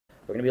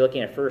We're going to be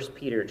looking at 1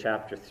 Peter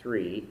chapter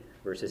 3,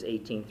 verses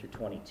 18 through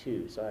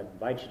 22. So I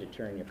invite you to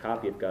turn your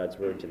copy of God's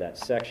Word to that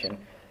section.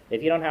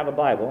 If you don't have a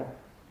Bible,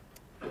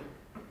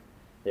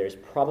 there's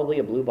probably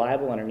a blue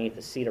Bible underneath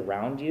the seat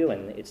around you,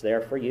 and it's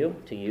there for you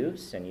to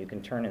use. And you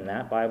can turn in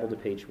that Bible to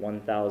page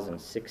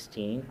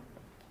 1016,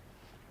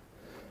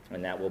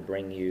 and that will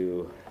bring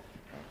you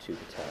to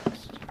the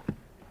text.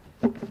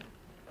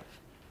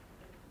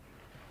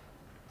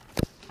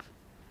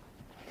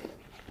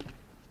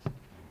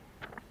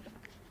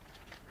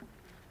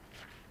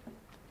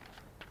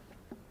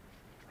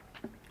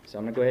 So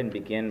I'm going to go ahead and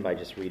begin by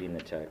just reading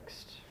the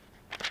text.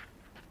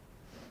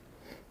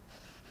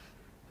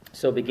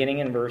 So beginning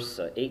in verse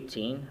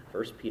 18,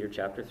 1 Peter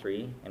chapter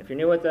 3. And if you're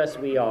new with us,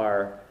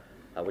 we're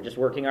just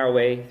working our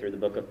way through the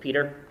book of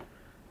Peter.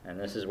 And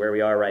this is where we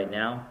are right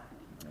now.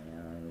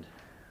 And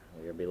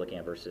we'll be looking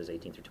at verses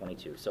 18 through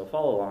 22. So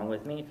follow along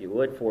with me, if you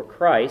would. For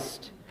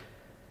Christ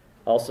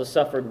also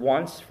suffered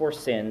once for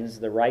sins,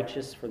 the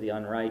righteous for the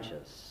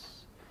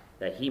unrighteous,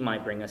 that he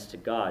might bring us to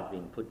God,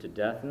 being put to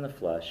death in the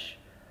flesh,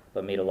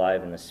 but made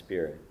alive in the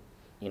Spirit,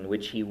 in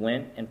which he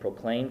went and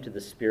proclaimed to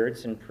the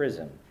spirits in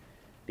prison,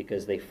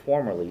 because they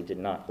formerly did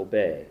not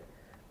obey,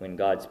 when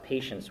God's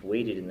patience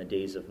waited in the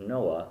days of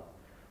Noah,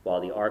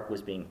 while the ark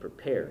was being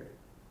prepared,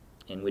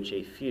 in which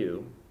a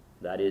few,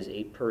 that is,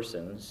 8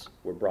 persons,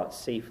 were brought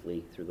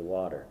safely through the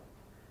water.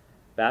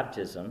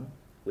 Baptism,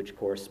 which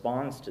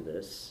corresponds to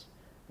this,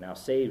 now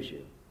saves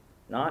you,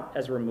 not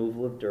as a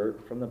removal of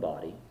dirt from the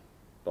body,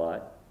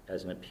 but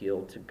as an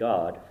appeal to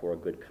God for a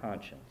good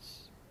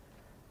conscience,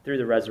 through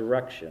the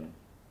resurrection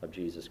of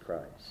Jesus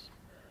Christ,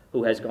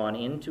 who has gone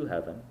into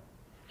heaven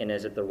and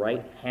is at the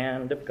right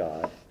hand of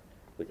God,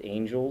 with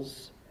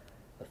angels,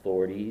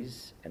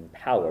 authorities, and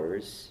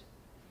powers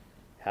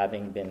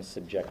having been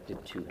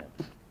subjected to him.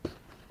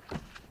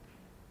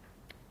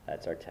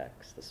 That's our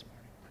text this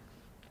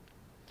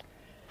morning.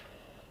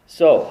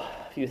 So,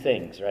 a few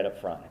things right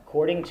up front.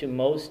 According to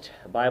most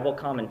Bible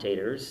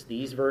commentators,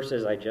 these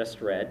verses I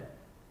just read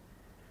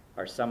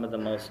are some of the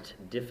most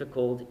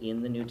difficult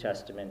in the New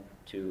Testament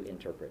to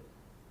interpret.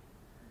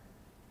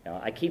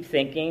 Now, I keep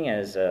thinking,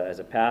 as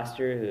a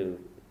pastor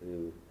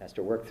who has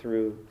to work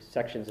through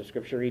sections of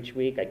Scripture each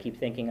week, I keep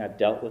thinking I've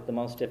dealt with the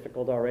most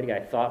difficult already. I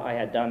thought I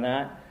had done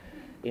that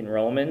in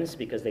Romans,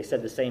 because they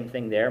said the same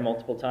thing there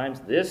multiple times.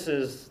 This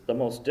is the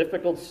most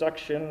difficult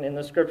section in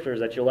the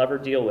Scriptures that you'll ever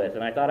deal with.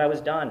 And I thought I was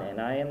done,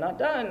 and I am not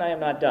done. I am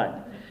not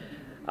done.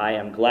 I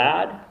am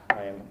glad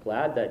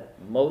that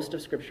most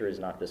of Scripture is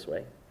not this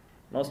way.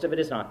 Most of it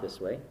is not this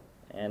way.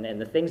 And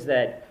the things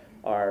that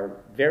are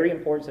very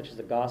important, such as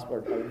the gospel, are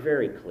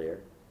very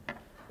clear.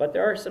 But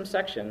there are some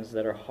sections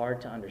that are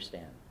hard to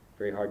understand.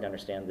 Very hard to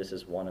understand. This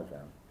is one of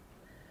them.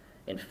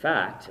 In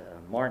fact,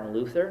 Martin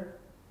Luther,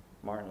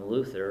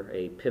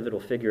 a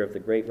pivotal figure of the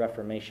Great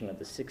Reformation of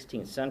the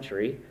 16th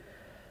century,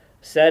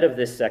 said of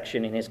this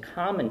section in his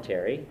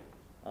commentary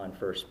on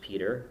 1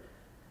 Peter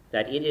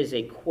that it is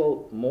a,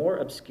 quote, more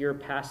obscure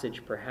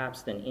passage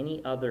perhaps than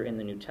any other in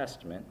the New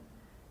Testament,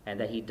 and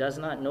that he does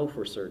not know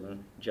for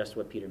certain just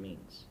what Peter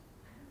means.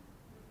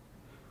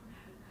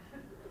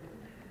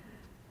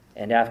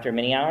 And after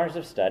many hours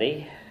of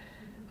study,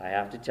 I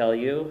have to tell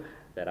you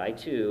that I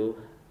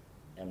too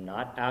am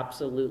not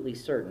absolutely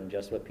certain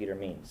just what Peter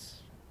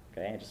means.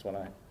 Okay, I just want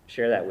to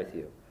share that with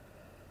you.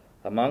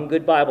 Among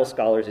good Bible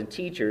scholars and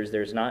teachers,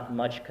 there's not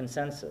much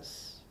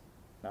consensus,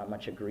 not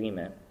much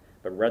agreement,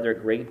 but rather a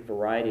great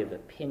variety of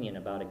opinion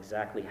about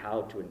exactly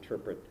how to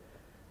interpret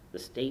the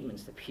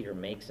statements that Peter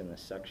makes in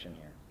this section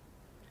here.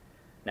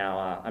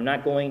 Now, I'm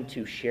not going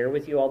to share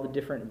with you all the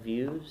different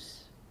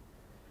views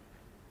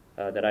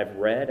that I've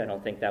read. I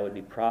don't think that would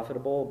be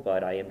profitable,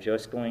 but I am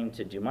just going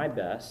to do my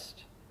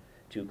best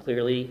to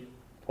clearly,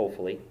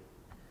 hopefully,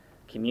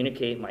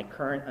 communicate my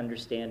current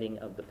understanding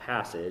of the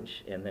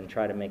passage and then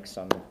try to make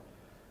some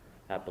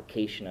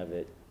application of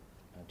it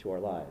to our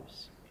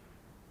lives.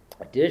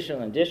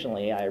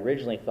 Additionally, I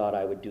originally thought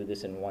I would do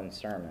this in one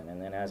sermon,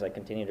 and then as I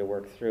continued to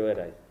work through it,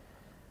 I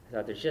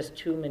thought there's just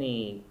too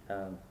many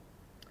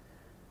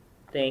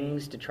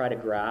things to try to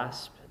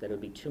grasp, that it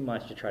would be too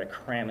much to try to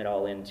cram it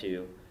all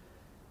into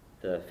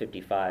the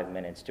 55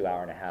 minutes to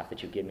hour and a half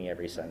that you give me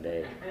every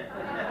Sunday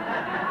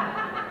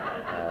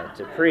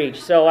to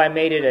preach. So I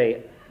made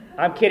it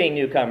I'm kidding,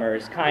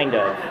 newcomers, kind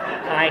of.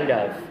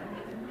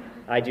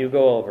 I do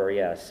go over,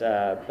 yes,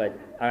 but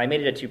I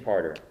made it a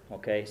 2-parter,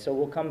 okay? So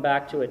we'll come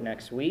back to it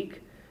next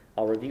week.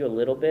 I'll review a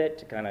little bit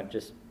to kind of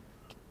just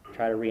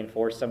try to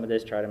reinforce some of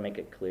this, try to make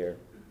it clear.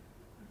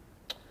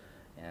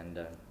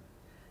 And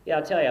yeah,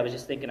 I'll tell you, I was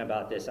just thinking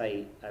about this.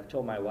 I've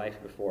told my wife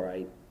before,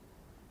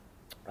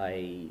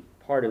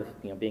 part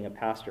of being a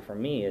pastor for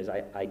me is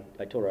I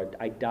told her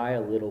I die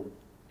a little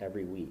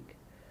every week.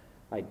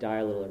 I die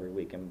a little every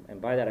week, and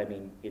by that I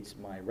mean it's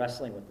my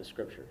wrestling with the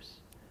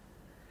Scriptures.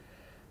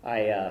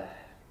 I'm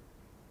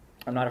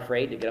not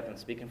afraid to get up and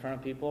speak in front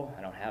of people.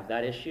 I don't have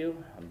that issue,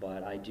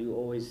 but I do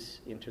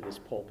always enter this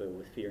pulpit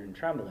with fear and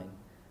trembling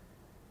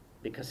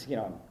because,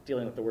 I'm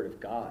dealing with the Word of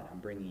God. I'm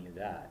bringing you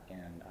that,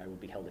 and I will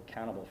be held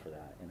accountable for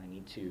that. And I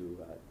need to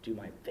do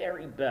my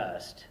very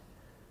best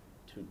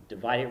to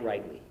divide it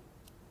rightly.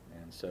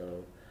 And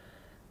so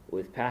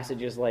with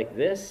passages like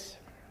this,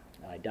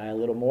 I die a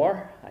little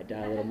more,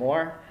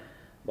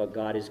 but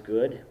God is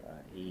good.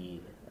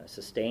 He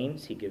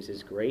sustains, He gives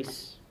His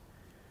grace,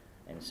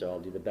 and so I'll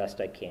do the best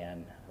I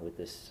can with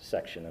this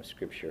section of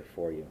Scripture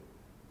for you.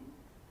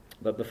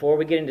 But before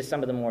we get into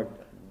some of the more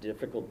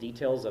difficult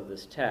details of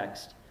this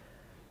text,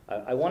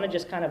 I want to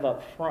just kind of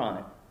up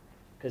front,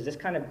 because this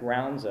kind of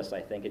grounds us,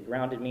 I think. It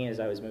grounded me as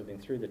I was moving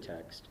through the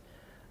text.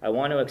 I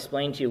want to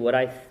explain to you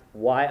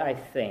why I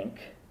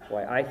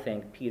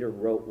think Peter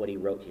wrote what he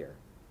wrote here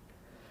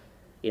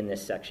in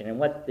this section, and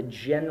what the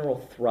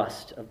general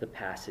thrust of the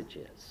passage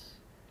is,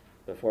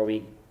 before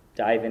we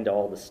dive into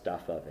all the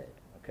stuff of it,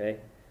 okay?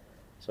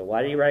 So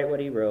why did he write what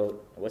he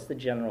wrote? What's the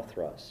general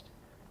thrust?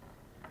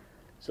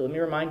 So let me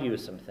remind you of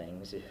some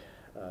things. If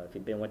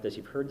you've been with us,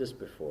 you've heard this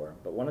before,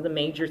 but one of the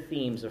major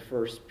themes of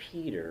 1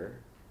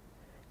 Peter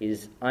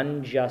is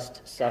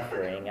unjust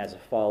suffering as a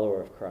follower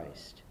of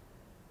Christ.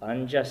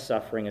 Unjust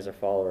suffering as a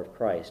follower of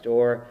Christ.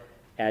 Or,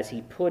 as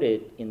he put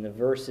it in the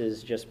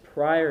verses just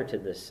prior to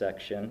this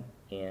section,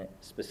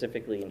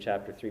 specifically in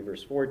chapter 3,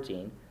 verse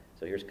 14,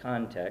 so here's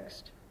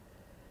context.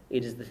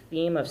 It is the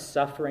theme of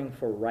suffering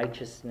for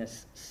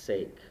righteousness'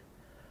 sake,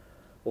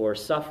 or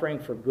suffering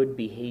for good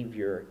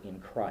behavior in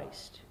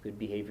Christ. Good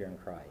behavior in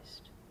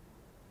Christ.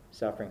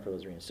 Suffering for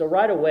those reasons. So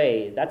right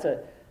away, that's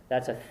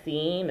a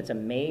theme. It's a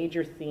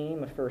major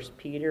theme of 1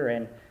 Peter,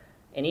 and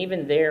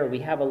even there, we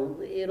have a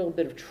little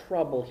bit of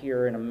trouble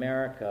here in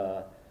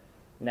America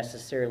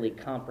necessarily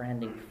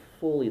comprehending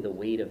fully the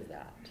weight of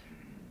that.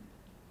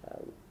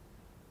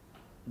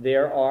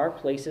 There are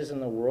places in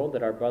the world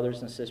that our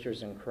brothers and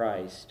sisters in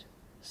Christ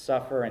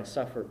suffer, and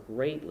suffer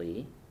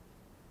greatly,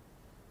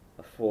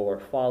 for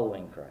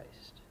following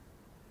Christ,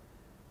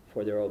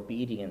 for their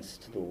obedience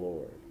to the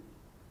Lord.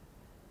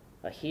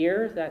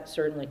 Here, that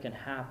certainly can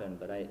happen,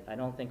 but I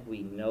don't think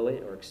we know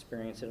it or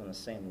experience it on the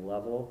same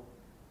level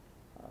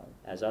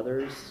as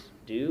others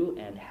do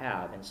and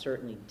have, and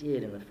certainly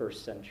did in the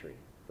first century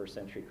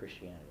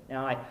Christianity.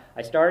 Now,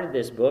 I started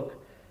this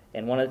book,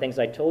 and one of the things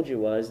I told you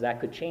was that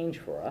could change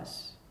for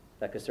us.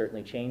 That could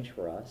certainly change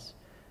for us.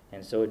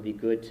 And so it'd be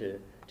good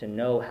to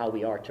know how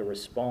we are to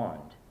respond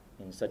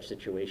in such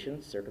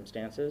situations,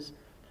 circumstances.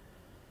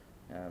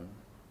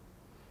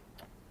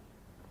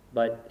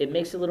 But it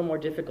makes it a little more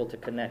difficult to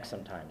connect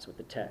sometimes with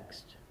the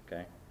text,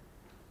 okay?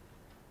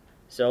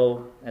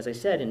 So, as I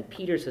said, in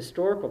Peter's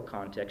historical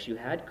context, you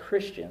had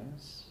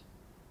Christians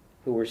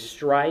who were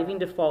striving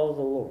to follow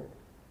the Lord,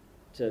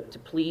 to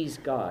please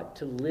God,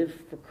 to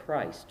live for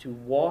Christ, to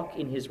walk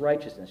in His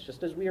righteousness,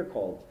 just as we are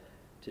called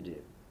to do,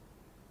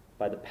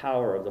 by the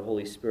power of the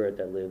Holy Spirit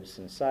that lives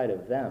inside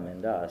of them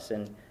and us.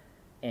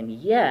 And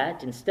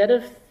yet, instead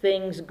of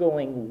things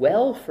going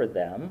well for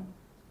them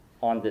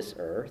on this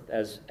earth,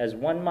 as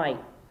one might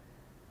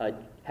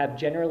have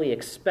generally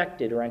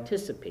expected or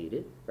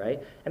anticipated,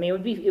 right? I mean,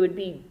 it would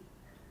be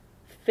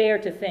fair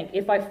to think,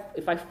 if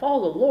I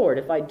follow the Lord,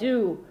 if I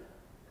do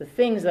the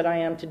things that I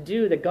am to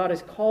do, that God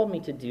has called me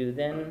to do,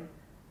 then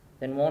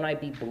won't I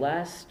be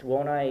blessed?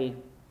 Won't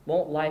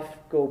life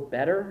go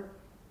better?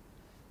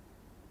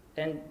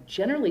 And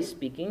generally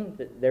speaking,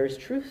 there is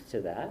truth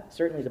to that.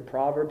 Certainly the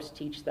Proverbs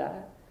teach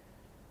that.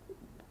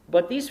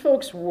 But these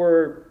folks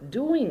were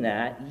doing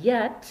that,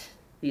 yet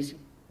these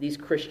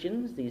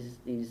Christians,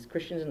 these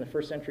Christians in the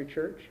first century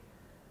church,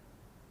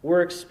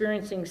 were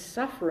experiencing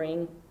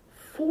suffering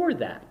for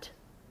that.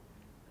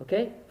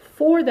 Okay?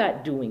 For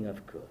that doing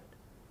of good.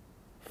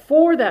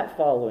 For that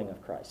following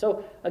of Christ.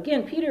 So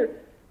again,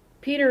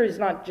 Peter is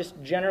not just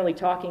generally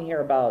talking here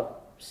about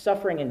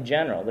suffering in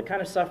general, the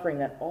kind of suffering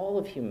that all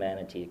of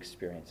humanity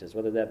experiences,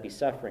 whether that be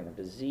suffering of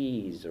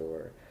disease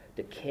or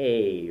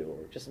decay or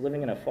just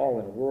living in a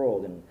fallen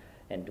world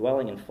and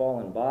dwelling in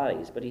fallen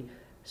bodies. But he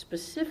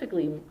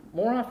specifically,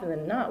 more often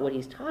than not, what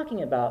he's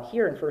talking about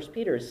here in 1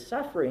 Peter is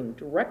suffering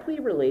directly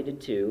related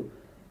to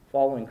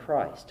following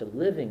Christ, to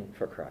living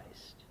for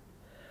Christ,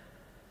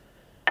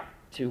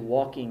 to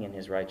walking in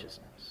His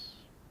righteousness.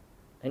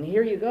 And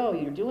here you go,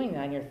 you're doing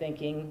that and you're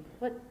thinking,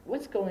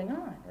 what's going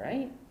on,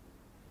 right?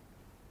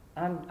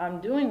 I'm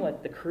doing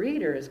what the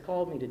Creator has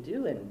called me to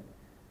do, and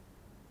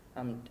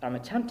I'm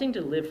attempting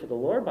to live for the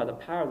Lord by the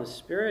power of the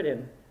Spirit,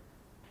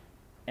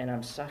 and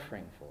I'm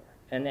suffering for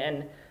it.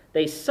 And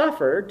they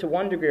suffered to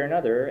one degree or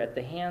another at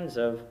the hands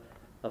of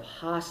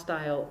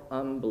hostile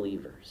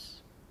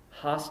unbelievers.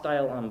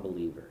 Hostile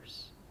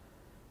unbelievers.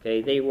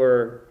 Okay, they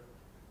were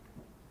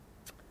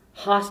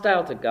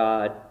hostile to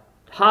God,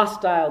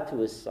 hostile to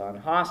His Son,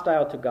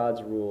 hostile to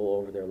God's rule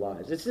over their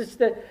lives. It's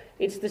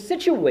the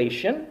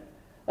situation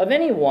of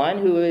anyone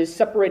who is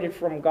separated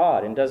from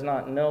God and does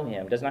not know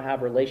Him, does not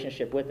have a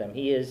relationship with Him.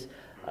 He is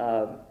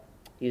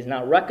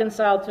not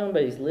reconciled to Him,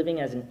 but he's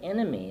living as an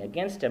enemy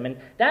against Him. And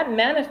that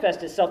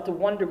manifests itself to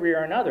one degree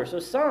or another. So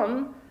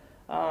some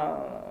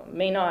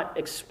may not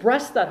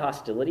express that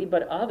hostility,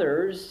 but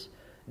others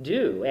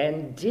do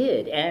and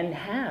did and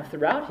have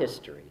throughout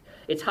history.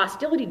 It's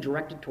hostility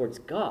directed towards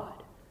God.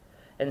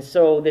 And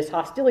so this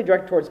hostility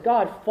directed towards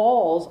God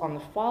falls on the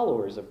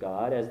followers of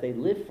God as they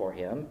live for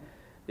him,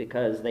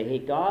 because they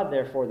hate God,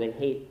 therefore they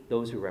hate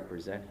those who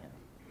represent him.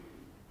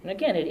 And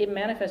again, it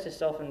manifests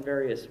itself in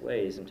various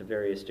ways and to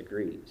various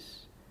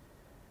degrees.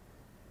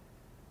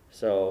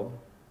 So,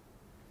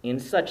 in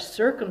such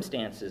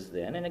circumstances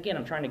then, and again,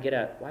 I'm trying to get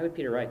at, why would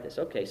Peter write this?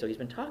 Okay, so he's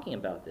been talking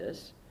about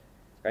this,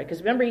 right? Because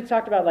remember, he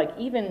talked about, like,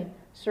 even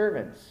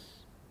servants,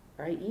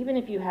 right? Even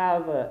if you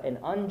have an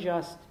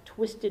unjust,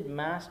 twisted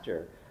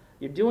master,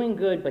 you're doing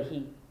good, but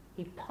he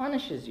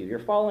punishes you. You're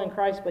following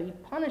Christ, but he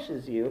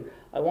punishes you.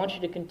 I want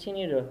you to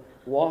continue to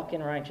walk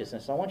in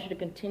righteousness. I want you to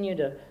continue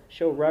to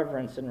show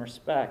reverence and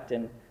respect.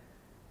 And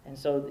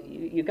so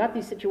you got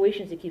these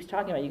situations he keeps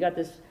talking about. You got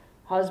this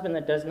husband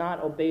that does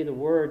not obey the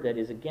word, that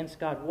is against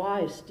God.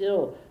 Wives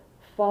still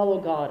follow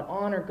God,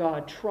 honor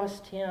God,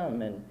 trust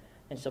him.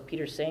 And so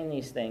Peter's saying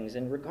these things.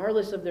 And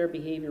regardless of their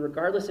behavior,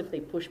 regardless if they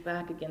push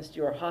back against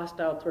you or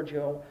hostile towards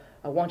you,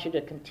 I want you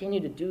to continue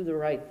to do the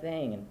right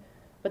thing.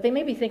 But they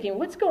may be thinking,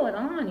 what's going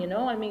on?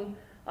 I mean,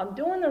 I'm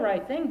doing the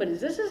right thing, but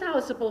is this how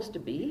it's supposed to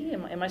be?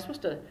 Am I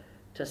supposed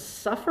to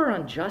suffer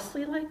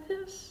unjustly like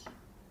this?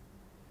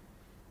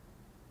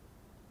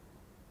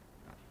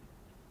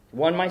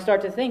 One might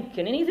start to think,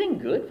 can anything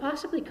good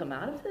possibly come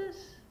out of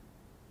this?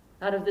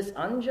 Out of this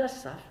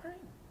unjust suffering?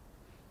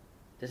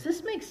 Does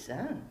this make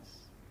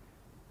sense?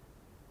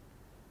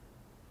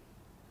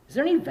 Is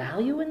there any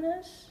value in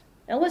this?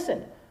 Now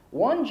listen,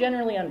 one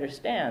generally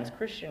understands,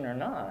 Christian or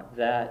not,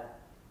 that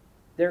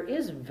there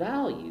is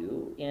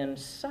value in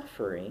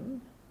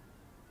suffering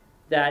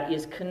that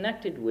is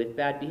connected with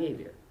bad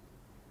behavior.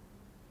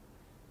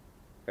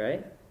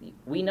 Right?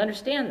 We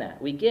understand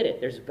that. We get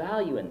it. There's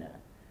value in that.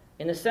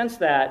 In the sense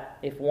that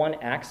if one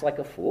acts like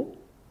a fool,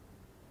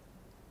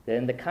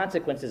 then the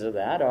consequences of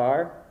that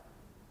are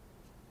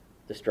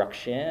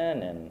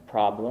destruction and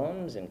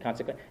problems and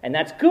consequences. And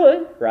that's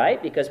good,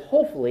 right? Because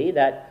hopefully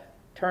that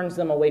turns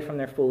them away from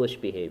their foolish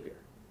behavior.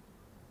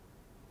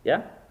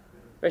 Yeah?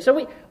 Right,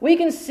 so we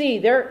can see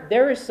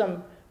there is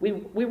some, we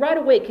right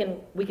away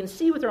we can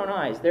see with our own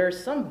eyes, there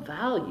is some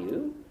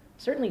value,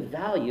 certainly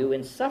value,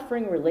 in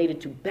suffering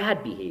related to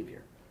bad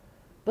behavior.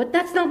 But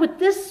that's not what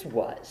this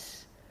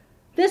was.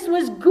 This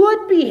was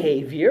good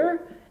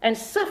behavior, and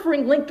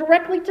suffering linked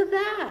directly to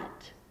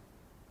that.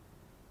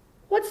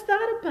 What's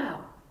that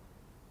about?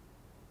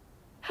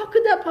 How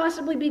could that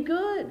possibly be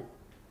good?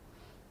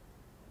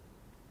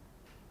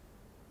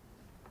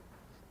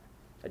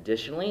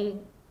 Additionally,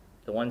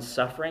 the ones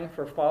suffering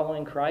for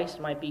following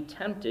Christ might be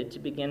tempted to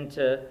begin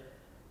to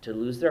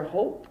lose their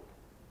hope,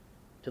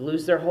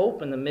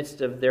 in the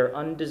midst of their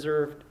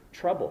undeserved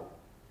trouble,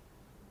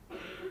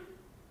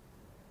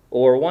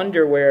 or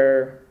wonder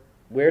where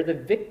the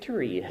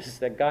victory is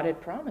that God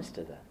had promised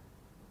to them.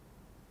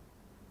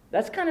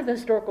 That's kind of the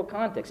historical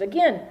context.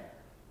 Again,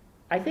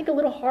 I think a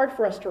little hard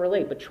for us to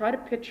relate, but try to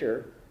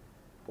picture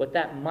what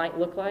that might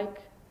look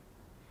like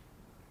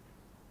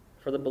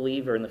for the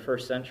believer in the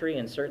first century,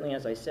 and certainly,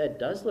 as I said,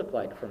 does look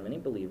like for many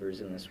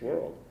believers in this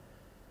world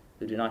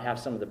who do not have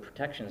some of the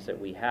protections that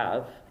we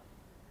have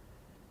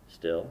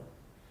still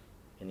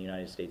in the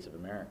United States of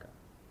America.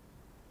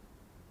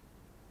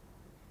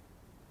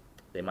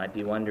 They might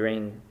be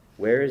wondering,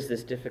 where is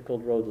this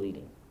difficult road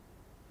leading?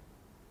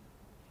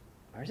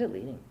 Where is it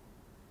leading?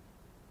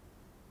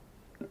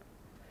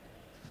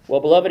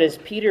 Well, beloved, as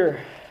Peter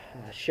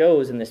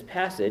shows in this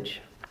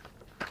passage,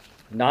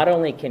 not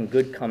only can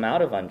good come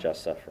out of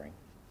unjust suffering,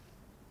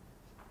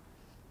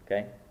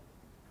 okay?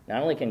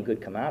 Not only can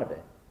good come out of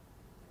it,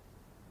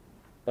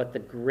 but the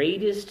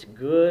greatest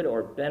good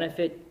or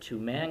benefit to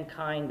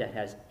mankind that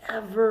has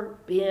ever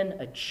been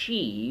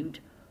achieved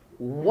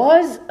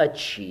was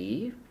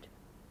achieved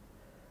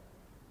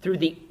through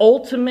the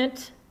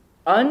ultimate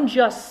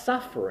unjust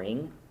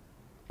suffering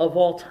of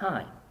all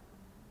time.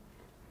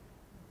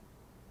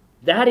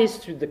 That is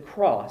through the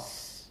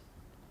cross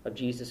of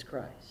Jesus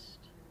Christ.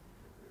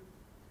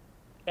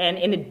 And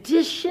in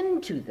addition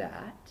to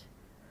that,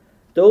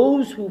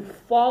 those who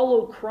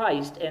follow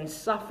Christ and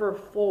suffer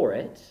for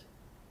it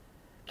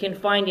can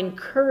find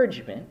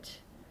encouragement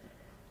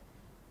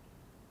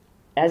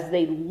as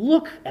they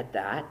look at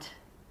that,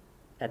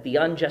 at the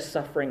unjust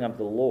suffering of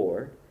the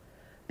Lord,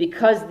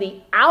 because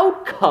the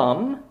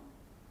outcome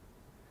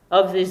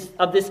of this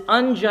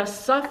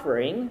unjust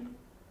suffering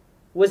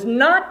was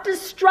not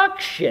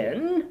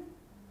destruction,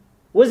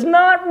 was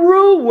not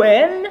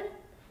ruin,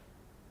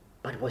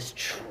 but was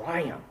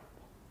triumph.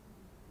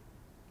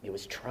 It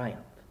was triumph.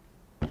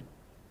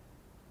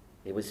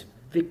 It was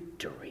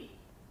victory.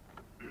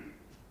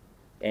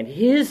 And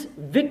his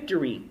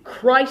victory,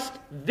 Christ's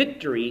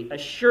victory,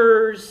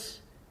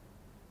 assures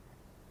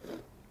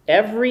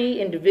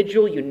every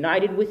individual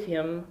united with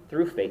him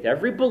through faith,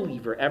 every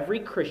believer, every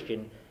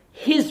Christian,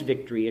 his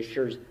victory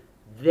assures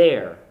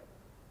their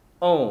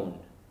own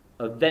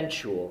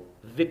eventual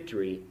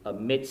victory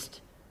amidst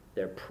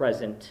their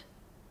present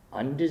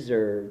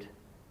undeserved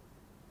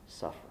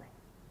suffering.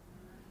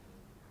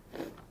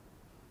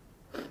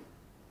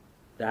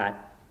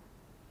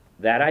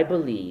 That I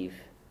believe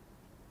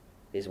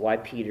is why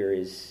Peter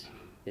is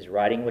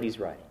writing what he's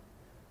writing.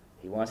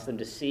 He wants them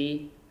to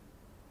see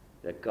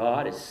that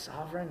God is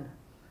sovereign,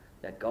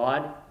 that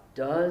God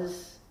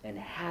does and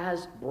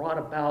has brought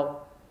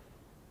about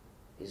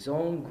his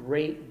own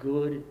great,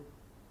 good,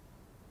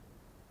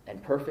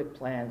 and perfect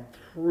plan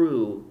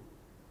through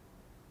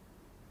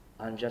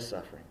unjust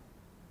suffering.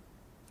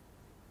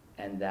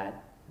 And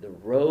that the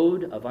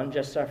road of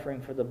unjust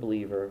suffering for the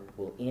believer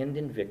will end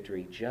in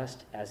victory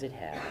just as it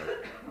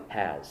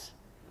has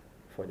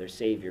for their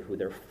Savior, who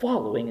they're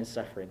following and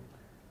suffering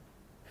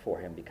for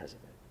him because of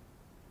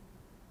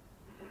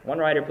it. One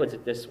writer puts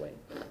it this way.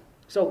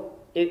 So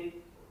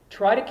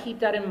try to keep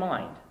that in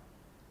mind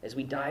as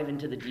we dive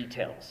into the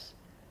details.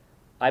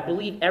 I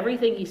believe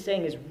everything he's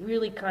saying is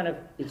really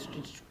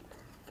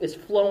it's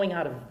flowing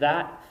out of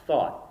that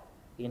thought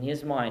in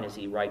his mind as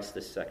he writes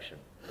this section.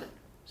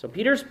 So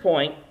Peter's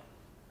point,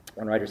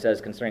 one writer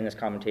says concerning this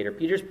commentator,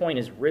 Peter's point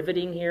is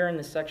riveting here in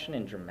this section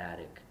and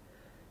dramatic.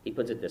 He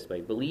puts it this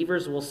way: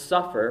 believers will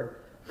suffer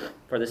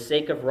for the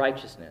sake of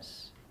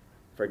righteousness,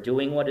 for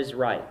doing what is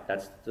right.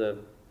 That's the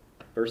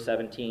verse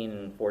 17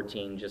 and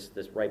 14, just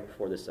this right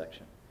before this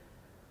section.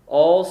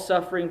 All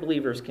suffering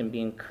believers can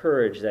be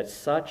encouraged that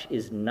such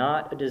is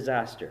not a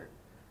disaster.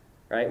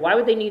 Right? Why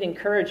would they need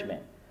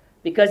encouragement?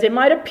 Because it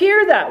might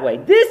appear that way.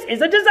 This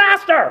is a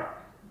disaster.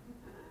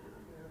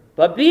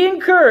 But be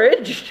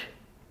encouraged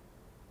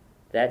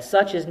that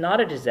such is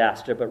not a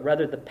disaster, but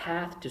rather the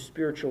path to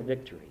spiritual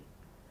victory.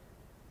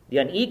 The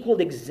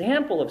unequaled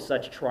example of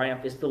such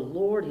triumph is the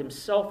Lord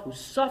himself, who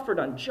suffered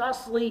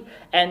unjustly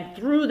and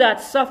through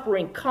that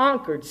suffering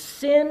conquered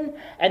sin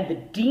and the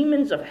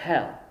demons of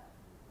hell.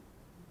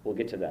 We'll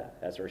get to that.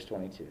 That's verse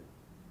 22.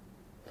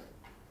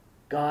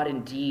 God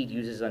indeed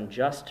uses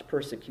unjust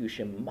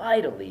persecution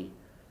mightily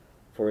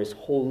for his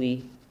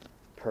holy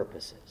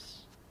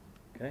purposes.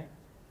 Okay?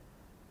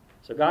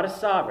 So God is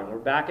sovereign. We're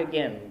back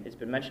again. It's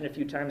been mentioned a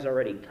few times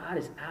already. God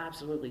is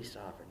absolutely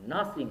sovereign.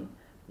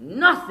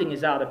 Nothing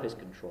is out of his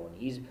control. And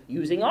he's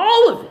using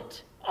all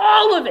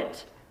of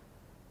it,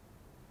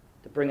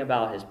 to bring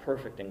about his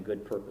perfect and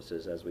good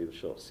purposes, as we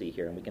shall see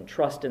here. And we can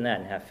trust in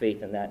that and have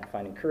faith in that and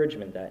find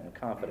encouragement in that and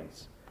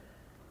confidence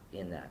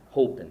in that,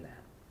 hope in that.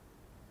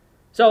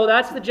 So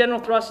that's the general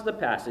thrust of the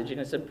passage, and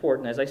it's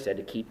important, as I said,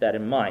 to keep that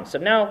in mind. So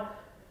now,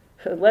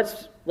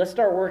 let's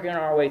start working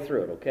our way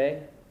through it,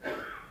 okay?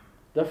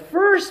 The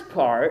first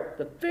part,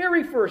 the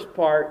very first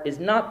part, is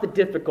not the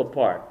difficult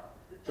part.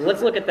 So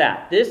let's look at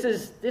that. This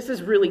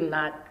is really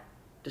not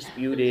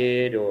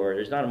disputed, or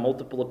there's not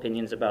multiple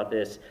opinions about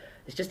this.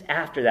 It's just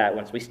after that,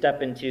 once we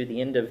step into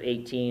the end of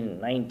 18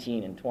 and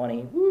 19 and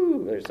 20,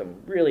 there's some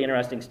really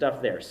interesting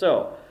stuff there.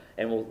 So,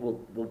 and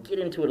we'll get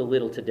into it a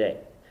little today.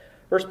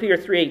 1 Peter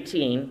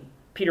 3:18,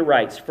 Peter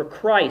writes, "For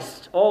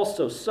Christ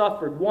also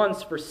suffered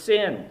once for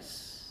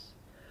sins,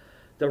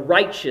 the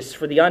righteous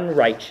for the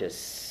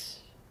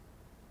unrighteous,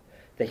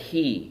 that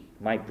he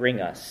might bring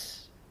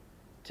us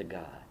to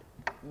God."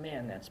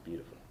 Man, that's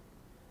beautiful.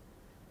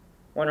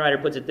 One writer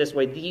puts it this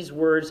way: these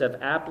words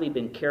have aptly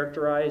been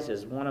characterized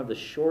as one of the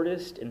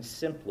shortest and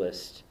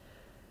simplest,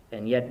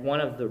 and yet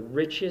one of the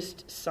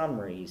richest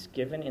summaries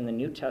given in the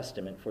New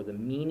Testament for the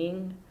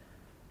meaning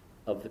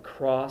of the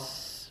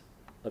cross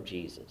of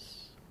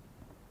Jesus.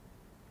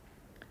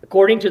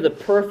 According to the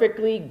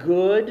perfectly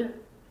good,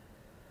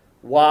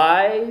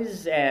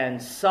 wise,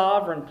 and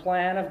sovereign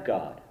plan of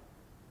God,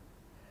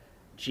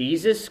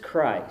 Jesus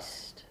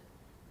Christ,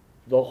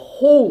 the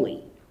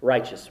holy,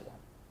 righteous one,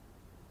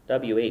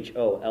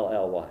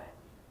 W-H-O-L-L-Y,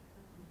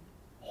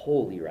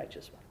 holy,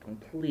 righteous one,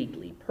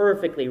 completely,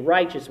 perfectly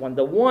righteous one,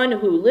 the one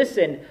who,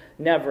 listen,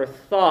 never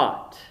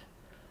thought,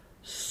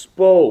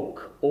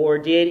 spoke, or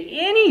did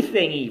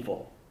anything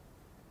evil,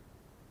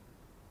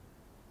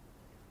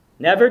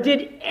 never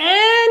did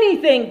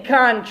anything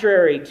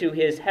contrary to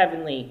his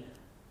heavenly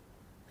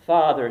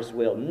Father's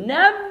will.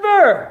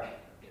 Never!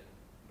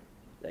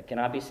 That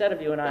cannot be said of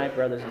you and I,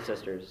 brothers and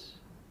sisters.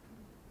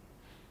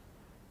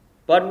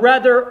 But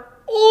rather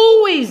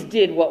always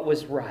did what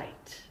was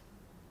right.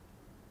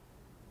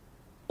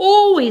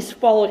 Always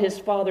followed his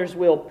Father's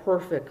will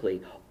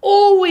perfectly.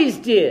 Always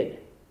did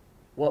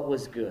what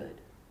was good.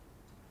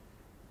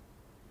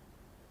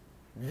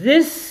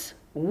 This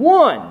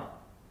one,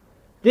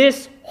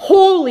 this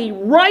holy,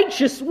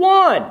 righteous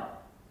one,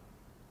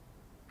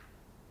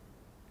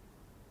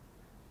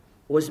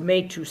 was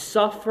made to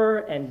suffer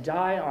and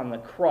die on the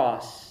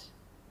cross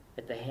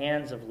at the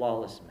hands of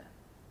lawless men.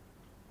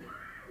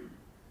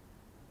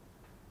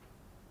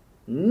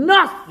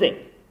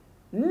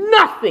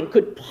 Nothing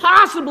could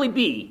possibly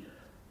be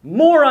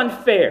more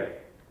unfair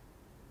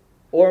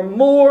or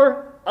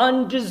more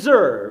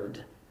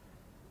undeserved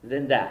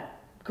than that.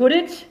 Could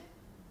it?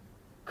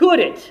 Could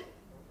it?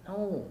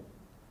 No.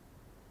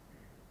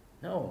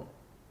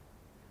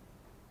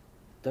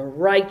 The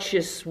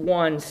righteous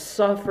one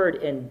suffered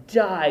and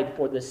died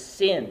for the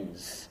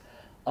sins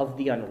of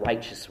the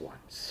unrighteous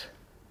ones.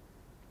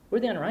 We're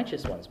the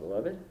unrighteous ones,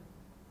 beloved.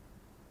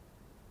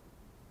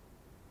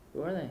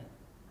 Who are they?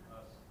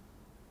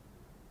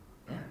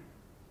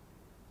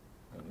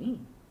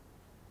 mean?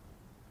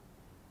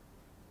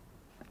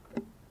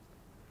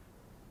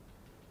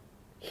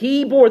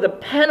 He bore the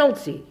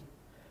penalty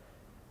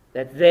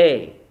that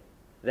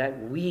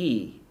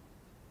we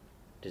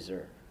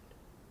deserved.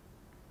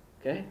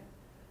 Okay?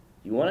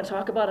 You want to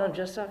talk about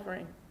unjust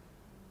suffering?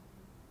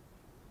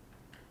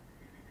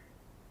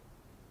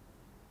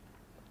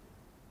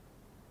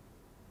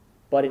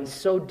 But in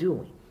so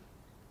doing,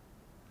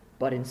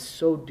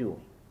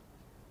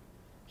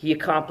 he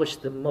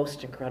accomplished the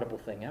most incredible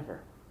thing ever.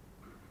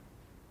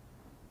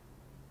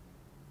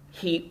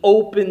 He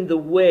opened the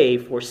way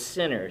for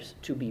sinners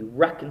to be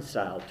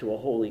reconciled to a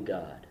holy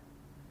God.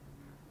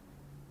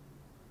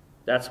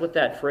 That's what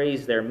that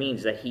phrase there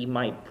means, that he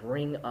might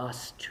bring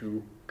us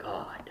to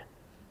God.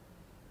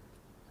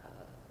 I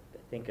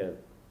think of,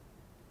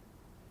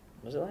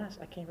 was it last?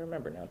 I can't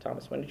remember now.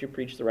 Thomas, when did you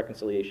preach the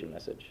reconciliation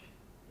message?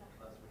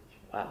 Last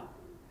week. Wow.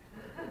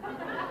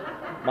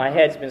 My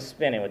head's been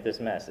spinning with this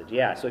message.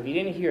 Yeah, so if you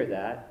didn't hear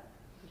that,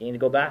 you need to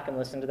go back and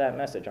listen to that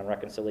message on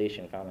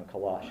reconciliation found in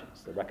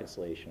Colossians, the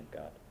reconciliation of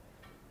God.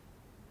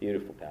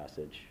 Beautiful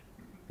passage,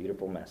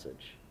 beautiful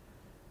message.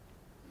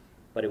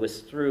 But it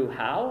was through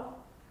how?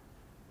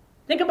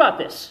 Think about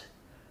this.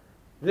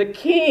 The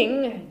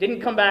king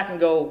didn't come back and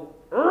go,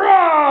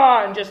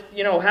 rah, and just,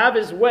 have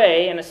his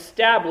way and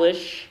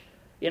establish,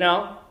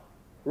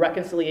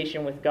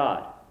 reconciliation with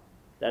God.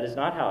 That is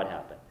not how it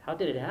happened. How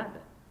did it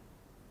happen?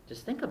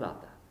 Just think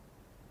about that.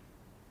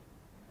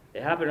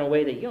 It happened in a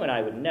way that you and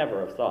I would never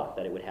have thought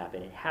that it would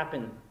happen. It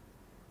happened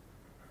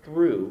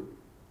through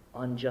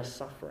unjust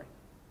suffering.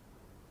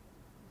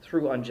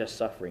 Through unjust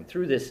suffering.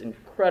 Through this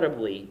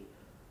incredibly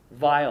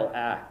vile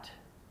act.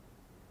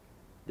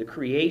 The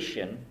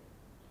creation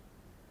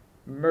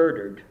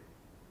murdered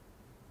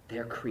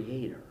their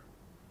Creator.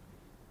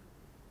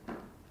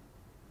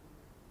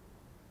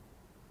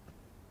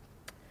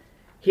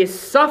 His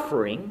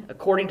suffering,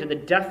 according to the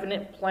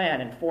definite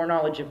plan and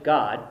foreknowledge of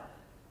God,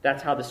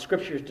 that's how the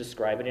Scriptures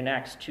describe it in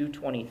Acts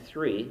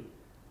 2:23.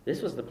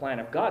 This was the plan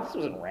of God. This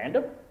wasn't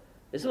random.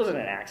 This wasn't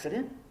an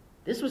accident.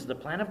 This was the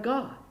plan of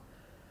God.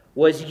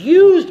 Was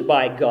used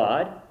by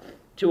God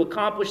to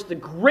accomplish the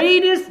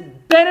greatest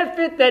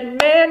benefit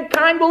that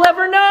mankind will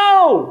ever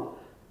know.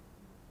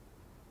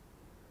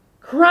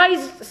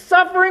 Christ's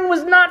suffering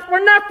was not for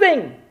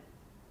nothing.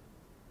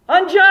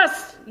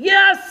 Unjust,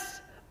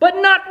 yes, but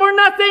not for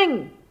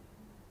nothing.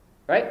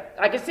 Right?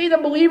 I can see the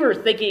believers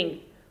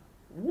thinking,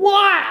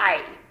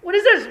 why? What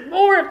is this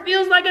for? It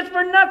feels like it's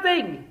for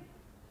nothing.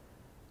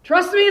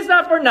 Trust me, it's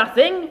not for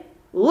nothing.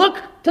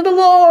 Look to the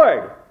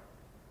Lord.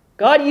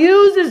 God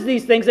uses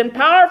these things in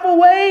powerful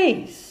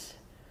ways.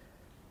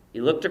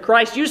 You look to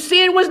Christ, you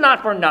see it was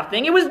not for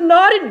nothing. It was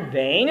not in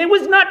vain. It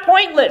was not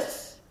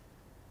pointless.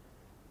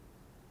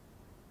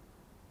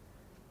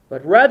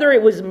 But rather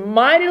it was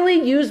mightily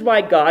used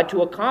by God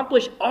to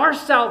accomplish our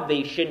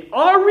salvation,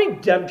 our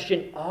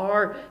redemption,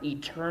 our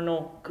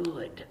eternal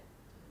good.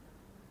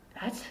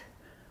 That's,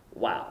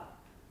 wow,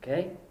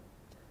 okay?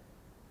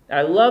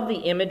 I love the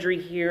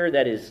imagery here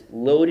that is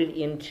loaded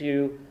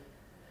into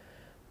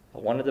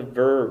one of the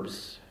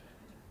verbs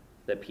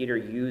that Peter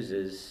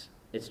uses.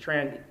 It's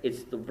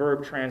the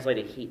verb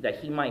translated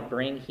that he might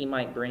bring.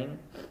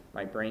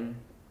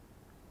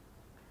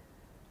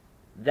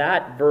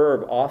 That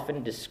verb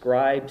often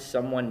describes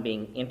someone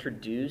being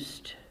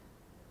introduced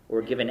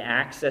or given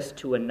access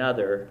to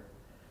another,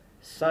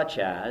 such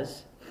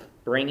as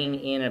bringing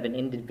in of an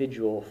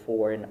individual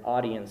for an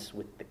audience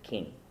with the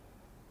king.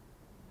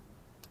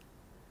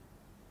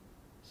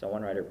 So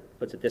one writer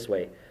puts it this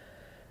way: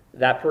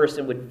 that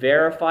person would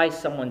verify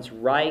someone's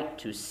right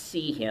to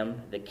see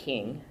him, the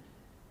king,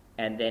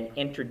 and then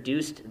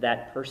introduced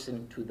that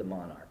person to the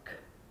monarch.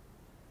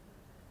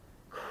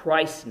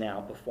 Christ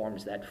now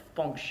performs that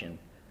function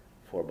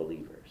for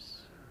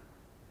believers.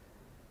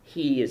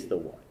 He is the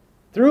one.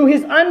 Through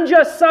his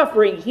unjust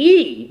suffering,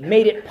 he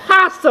made it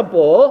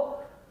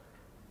possible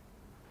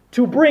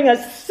to bring a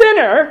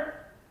sinner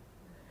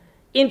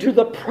into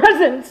the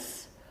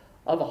presence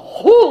of a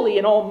holy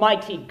and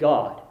almighty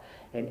God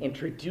and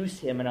introduce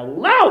him and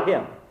allow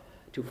him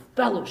to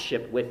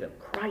fellowship with him.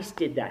 Christ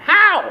did that.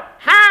 How?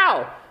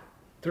 How?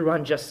 Through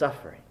unjust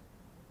suffering.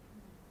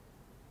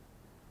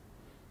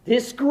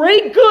 This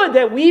great good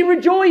that we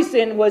rejoice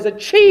in was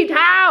achieved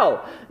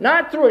how?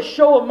 Not through a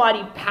show of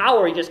mighty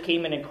power. He just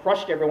came in and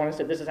crushed everyone and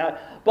said, this is how.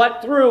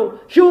 But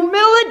through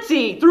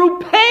humility, through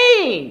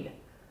pain.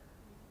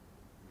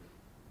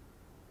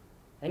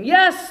 And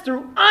yes,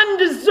 through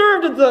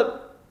undeserved of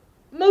the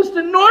most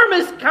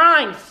enormous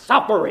kind,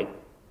 suffering.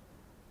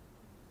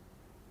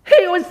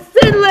 He was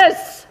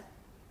sinless.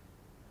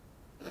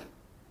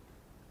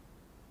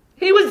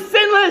 He was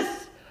sinless.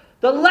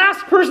 The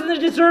last person that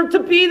deserved to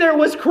be there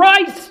was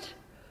Christ.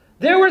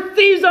 There were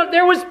thieves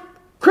there was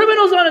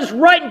criminals on his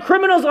right and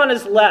criminals on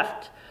his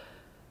left.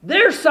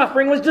 Their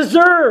suffering was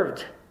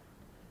deserved.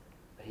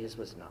 But his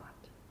was not.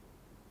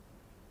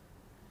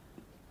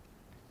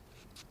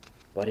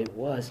 But it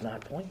was not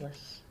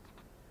pointless.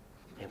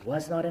 It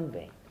was not in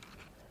vain.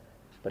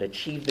 But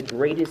achieved the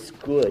greatest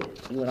good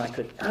you and I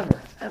could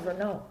ever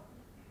know.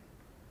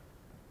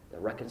 the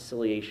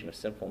reconciliation of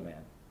sinful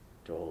man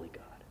to holy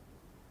God.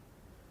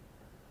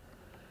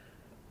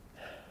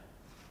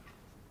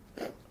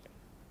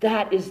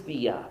 That is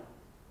the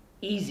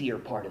easier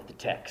part of the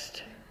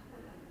text.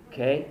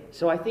 Okay?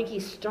 So I think he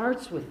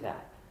starts with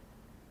that.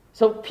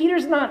 So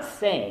Peter's not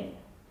saying,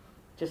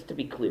 just to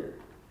be clear,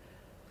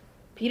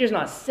 Peter's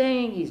not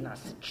saying, he's not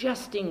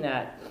suggesting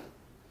that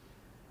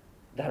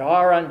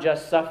our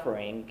unjust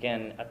suffering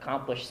can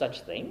accomplish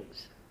such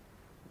things.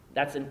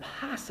 That's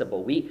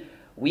impossible.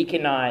 We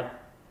cannot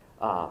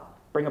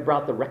bring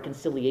about the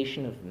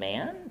reconciliation of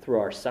man through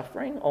our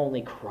suffering.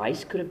 Only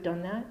Christ could have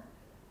done that.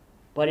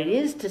 But it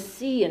is to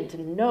see and to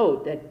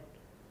note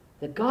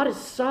that God is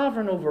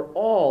sovereign over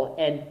all,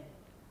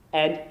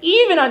 and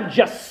even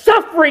unjust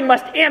suffering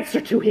must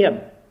answer to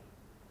him,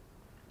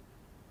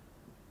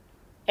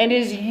 and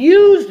is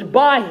used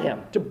by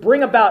him to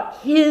bring about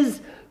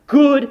his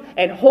good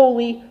and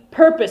holy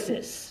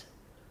purposes.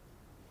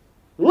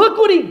 Look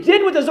what he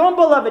did with his own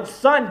beloved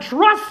Son.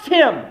 Trust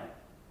him.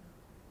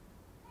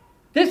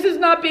 This is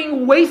not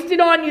being wasted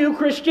on you,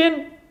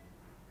 Christian,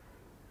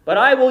 but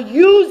I will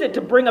use it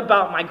to bring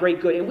about my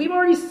great good. And we've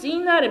already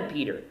seen that in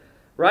Peter,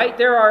 right?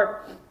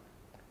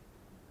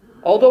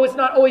 Although it's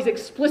not always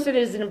explicit,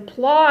 it is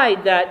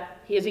implied that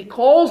as he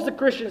calls the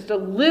Christians to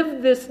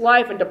live this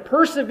life and to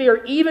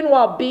persevere even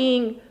while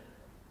being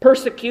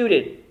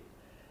persecuted,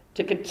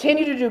 to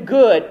continue to do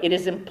good, it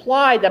is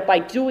implied that by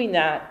doing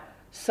that,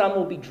 some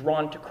will be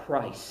drawn to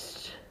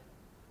Christ.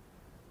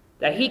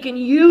 That he can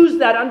use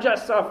that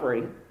unjust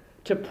suffering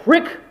to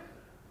prick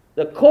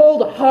the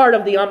cold heart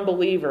of the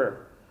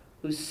unbeliever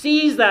who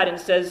sees that and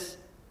says,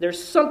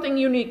 there's something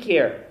unique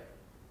here.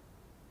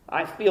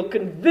 I feel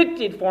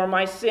convicted for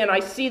my sin. I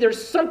see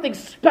there's something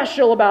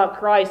special about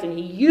Christ. And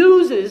he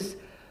uses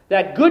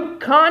that good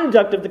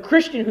conduct of the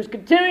Christian who's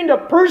continuing to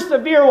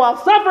persevere while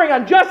suffering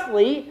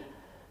unjustly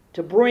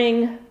to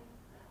bring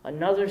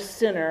another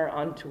sinner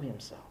unto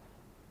himself.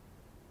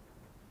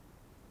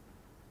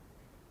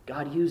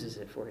 God uses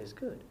it for his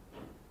good,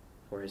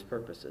 for his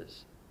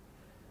purposes.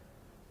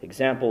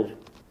 Exampled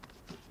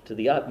to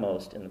the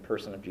utmost in the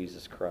person of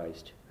Jesus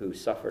Christ, who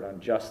suffered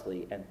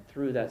unjustly and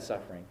through that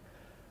suffering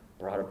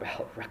brought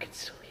about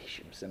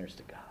reconciliation of sinners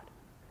to God.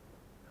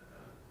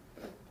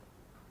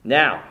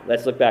 Now,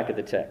 let's look back at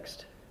the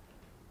text.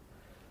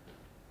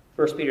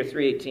 1 Peter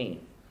 3:18.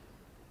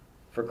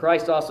 For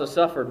Christ also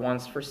suffered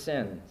once for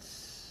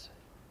sins,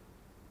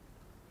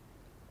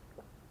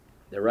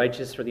 the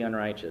righteous for the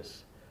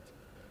unrighteous,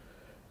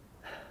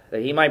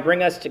 that he might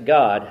bring us to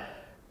God,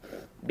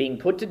 being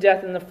put to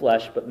death in the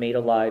flesh, but made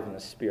alive in the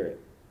Spirit.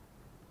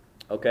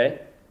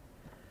 Okay?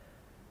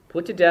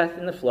 Put to death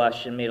in the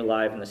flesh and made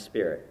alive in the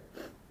Spirit.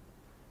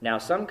 Now,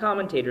 some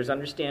commentators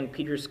understand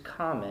Peter's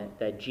comment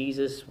that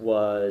Jesus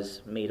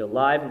was made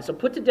alive. And so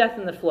put to death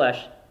in the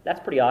flesh,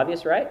 that's pretty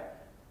obvious, right?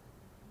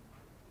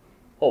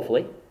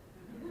 Hopefully.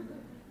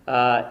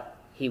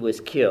 He was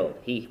killed.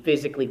 He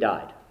physically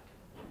died.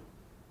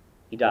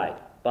 He died.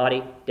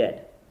 Body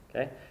dead.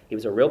 Okay? He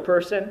was a real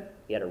person.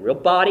 He had a real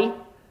body.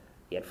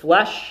 He had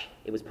flesh.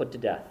 It was put to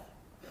death.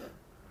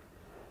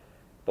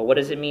 But what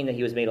does it mean that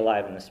he was made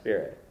alive in the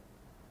Spirit?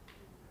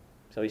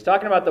 So he's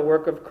talking about the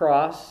work of the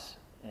cross,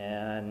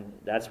 and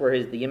that's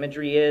where the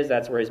imagery is.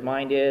 That's where his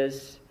mind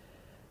is.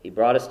 He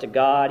brought us to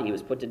God. He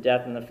was put to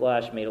death in the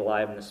flesh, made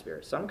alive in the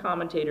Spirit. Some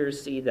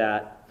commentators see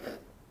that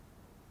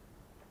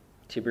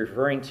to be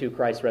referring to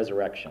Christ's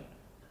resurrection.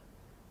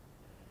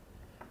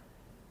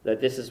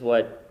 That this is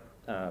what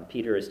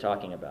Peter is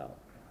talking about.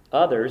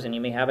 Others, and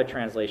you may have a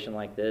translation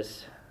like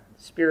this,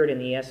 Spirit in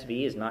the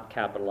ESV is not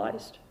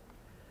capitalized.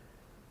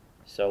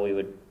 So we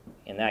would,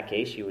 in that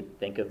case, you would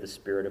think of the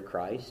Spirit of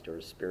Christ or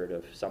the Spirit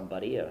of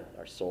somebody,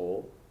 our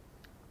soul.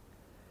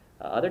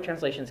 Other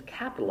translations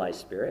capitalize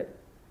Spirit,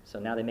 so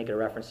now they make a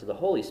reference to the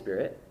Holy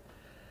Spirit,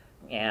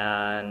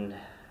 and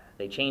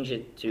they change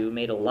it to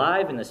made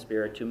alive in the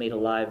Spirit to made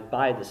alive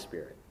by the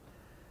Spirit.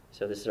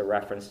 So this is a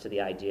reference to the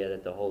idea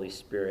that the Holy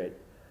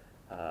Spirit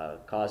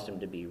caused him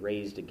to be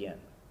raised again.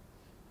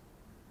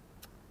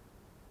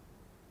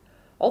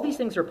 All these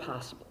things are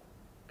possible,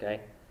 okay?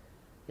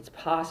 It's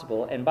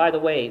possible, and by the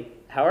way,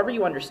 however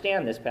you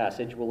understand this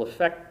passage will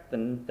affect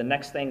the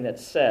next thing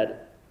that's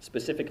said,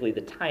 specifically the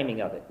timing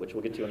of it, which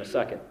we'll get to in a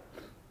second,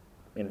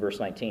 in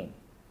verse 19.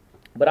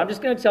 But I'm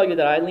just going to tell you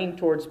that I lean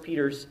towards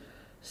Peter's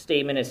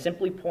statement as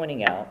simply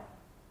pointing out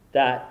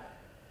that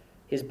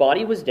his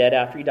body was dead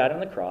after he died on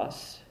the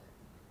cross,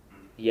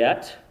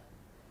 yet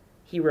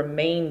he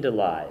remained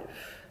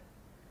alive.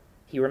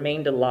 He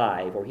remained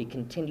alive, or he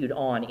continued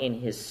on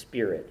in his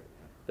spirit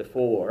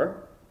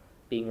before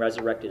being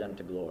resurrected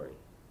unto glory.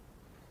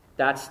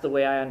 That's the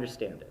way I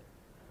understand it.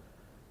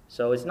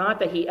 So it's not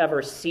that he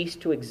ever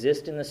ceased to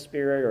exist in the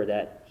Spirit or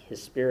that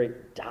his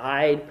spirit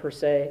died per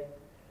se,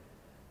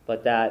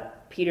 but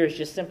that Peter is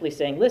just simply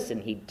saying,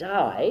 listen, he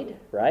died,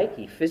 right?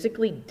 He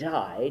physically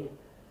died,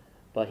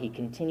 but he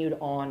continued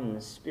on in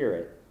the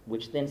Spirit,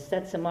 which then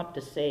sets him up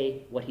to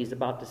say what he's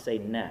about to say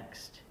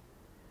next.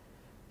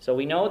 So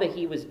we know that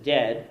he was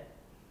dead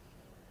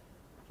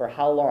for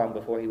how long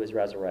before he was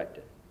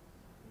resurrected?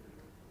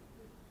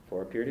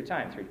 for a period of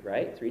time,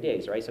 3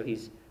 days, right? So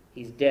he's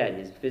dead.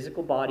 His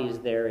physical body is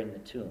there in the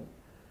tomb.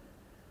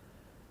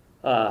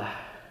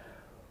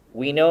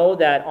 We know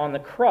that on the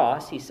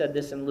cross, he said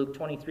this in Luke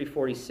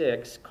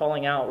 23:46,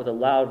 calling out with a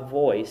loud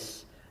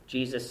voice,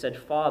 Jesus said,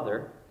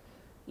 "Father,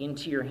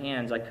 into your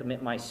hands I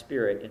commit my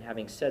spirit," and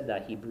having said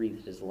that, he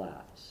breathed his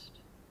last.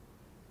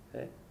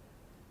 Okay?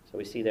 So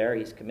we see there,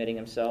 he's committing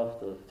himself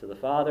to the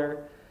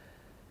Father.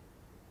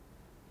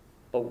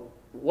 But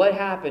what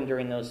happened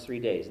during those 3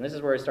 days? And this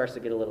is where it starts to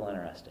get a little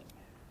interesting.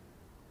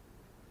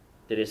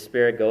 Did his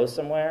spirit go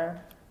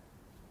somewhere?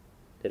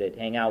 Did it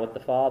hang out with the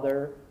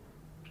Father?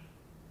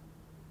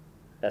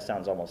 That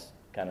sounds almost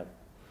kind of,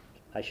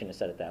 I shouldn't have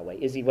said it that way.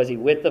 Was he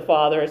with the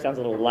Father? It sounds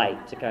a little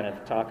light to kind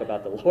of talk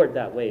about the Lord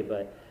that way,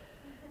 but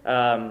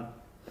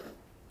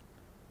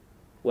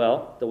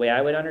well, the way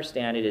I would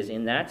understand it is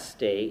in that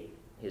state,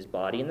 his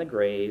body in the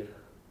grave,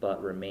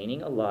 but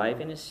remaining alive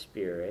in his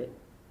spirit,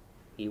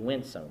 he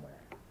went somewhere.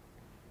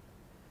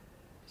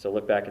 So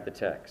look back at the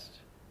text.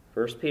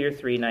 1 Peter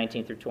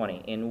 3:19 through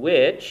 20, in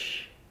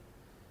which,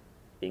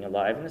 being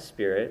alive in the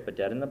spirit, but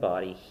dead in the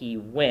body, he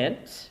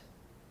went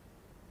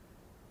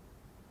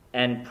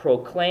and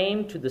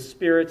proclaimed to the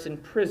spirits in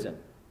prison,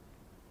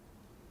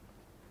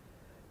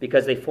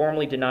 because they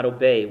formerly did not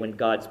obey when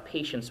God's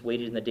patience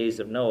waited in the days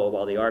of Noah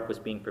while the ark was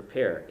being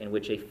prepared, in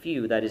which a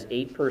few, that is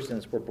 8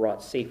 persons, were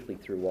brought safely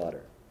through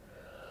water.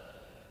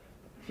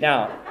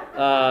 Now,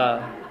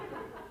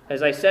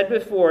 as I said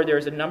before,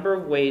 there's a number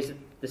of ways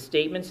the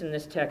statements in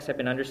this text have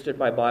been understood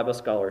by Bible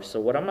scholars. So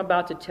what I'm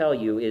about to tell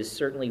you is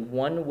certainly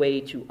one way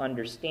to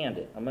understand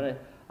it. I'm going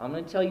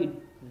to tell you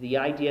the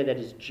idea that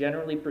is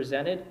generally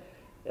presented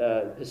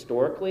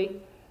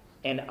historically,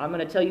 and I'm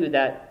going to tell you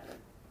that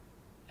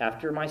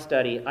after my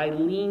study, I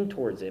lean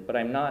towards it, but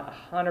I'm not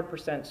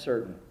 100%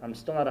 certain. I'm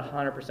still not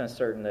 100%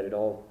 certain that it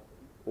all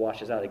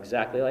washes out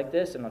exactly like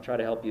this, and I'll try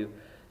to help you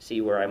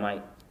see where I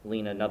might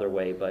lean another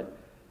way. But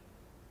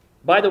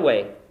by the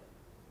way,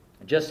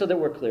 just so that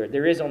we're clear,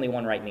 there is only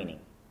one right meaning.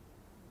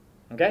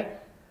 Okay?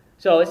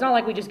 So it's not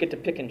like we just get to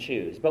pick and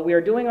choose, but we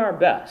are doing our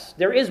best.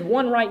 There is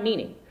one right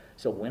meaning.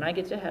 So when I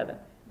get to heaven,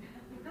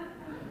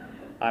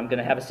 I'm going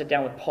to have a sit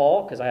down with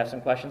Paul, because I have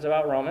some questions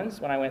about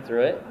Romans when I went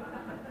through it.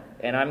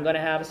 And I'm going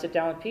to have a sit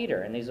down with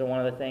Peter. And these are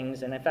one of the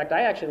things, and in fact,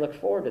 I actually look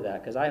forward to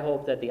that, because I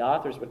hope that the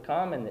authors would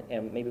come,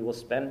 and maybe we'll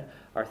spend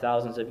our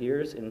thousands of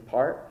years, in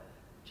part,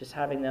 just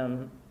having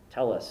them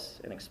tell us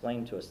and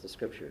explain to us the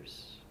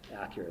Scriptures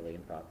accurately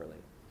and properly.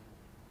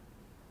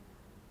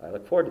 I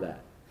look forward to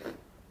that.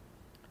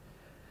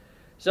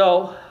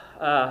 So,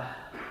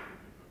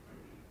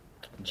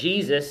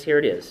 Jesus, here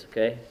it is,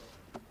 okay?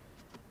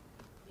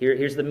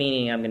 Here's the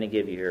meaning I'm going to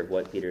give you here of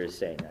what Peter is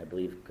saying, I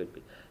believe it could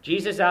be.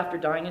 Jesus, after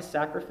dying his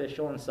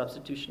sacrificial and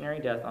substitutionary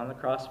death on the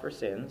cross for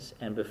sins,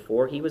 and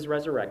before he was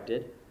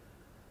resurrected,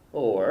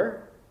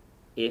 or,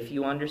 if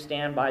you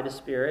understand by the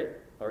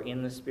Spirit, or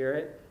in the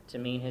Spirit, to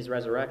mean his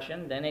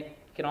resurrection, then it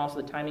can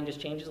also, the timing just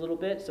changes a little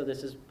bit, so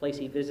this is a place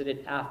he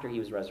visited after he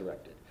was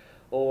resurrected,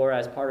 or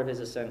as part of his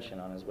ascension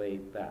on his way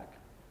back.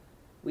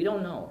 We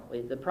don't know.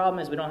 The problem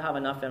is we don't have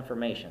enough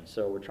information,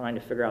 so we're trying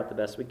to figure out the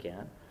best we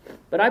can.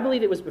 But I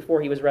believe it was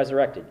before he was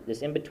resurrected,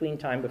 this in-between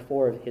time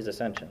before his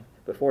ascension,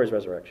 before his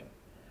resurrection.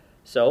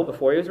 So,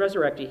 before he was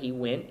resurrected, he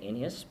went in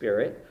his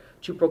spirit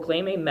to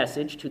proclaim a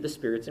message to the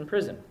spirits in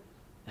prison.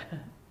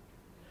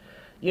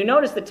 You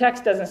notice the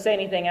text doesn't say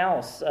anything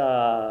else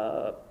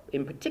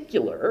in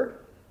particular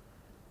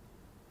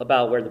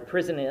about where the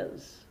prison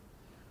is,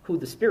 who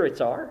the spirits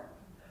are,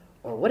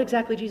 or what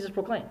exactly Jesus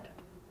proclaimed.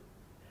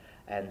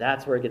 And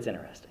that's where it gets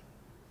interesting.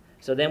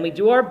 So then we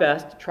do our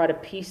best to try to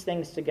piece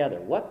things together.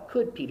 What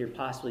could Peter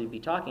possibly be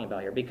talking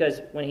about here?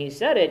 Because when he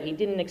said it, he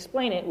didn't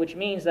explain it, which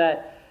means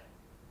that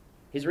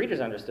his readers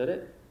understood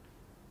it.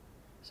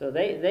 So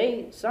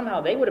they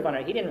somehow they would have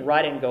understood. He didn't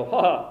write it and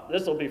go,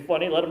 this will be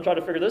funny, let them try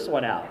to figure this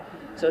one out.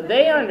 So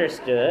they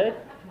understood.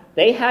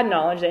 They had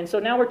knowledge. And so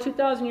now we're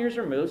 2,000 years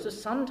removed, so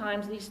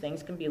sometimes these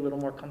things can be a little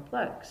more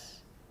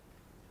complex.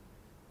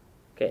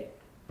 Okay.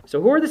 So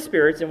who are the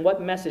spirits, and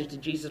what message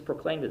did Jesus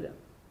proclaim to them?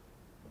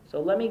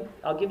 So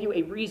I'll give you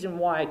a reason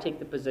why I take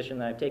the position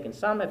that I've taken.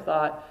 Some have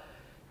thought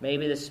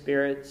maybe the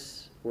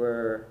spirits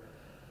were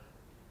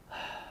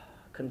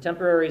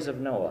contemporaries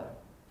of Noah,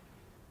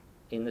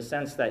 in the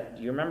sense that,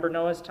 do you remember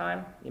Noah's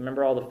time? You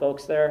remember all the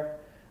folks there?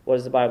 What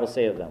does the Bible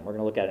say of them? We're going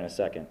to look at it in a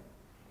second.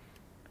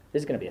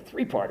 This is going to be a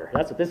 3-parter.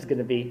 That's what this is going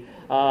to be.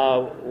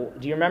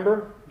 Do you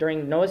remember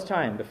during Noah's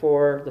time,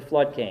 before the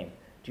flood came?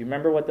 Do you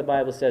remember what the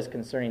Bible says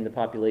concerning the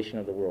population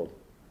of the world?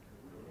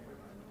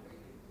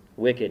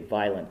 Wicked,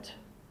 violent.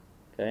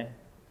 Okay?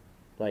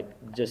 Like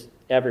just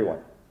everyone,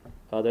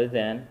 other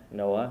than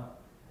Noah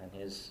and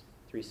his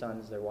 3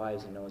 sons, their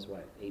wives, and Noah's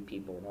wife. 8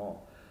 people in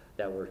all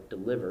that were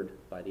delivered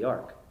by the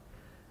ark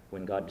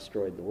when God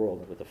destroyed the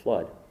world with the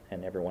flood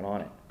and everyone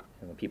on it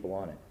and the people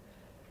on it.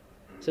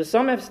 So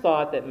some have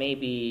thought that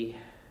maybe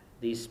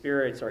these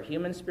spirits are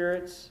human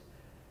spirits,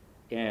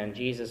 and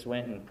Jesus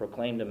went and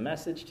proclaimed a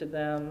message to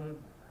them.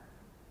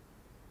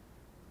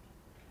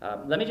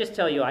 Let me just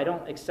tell you, I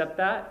don't accept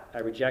that. I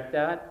reject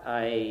that.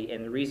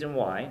 And the reason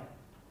why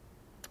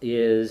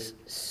is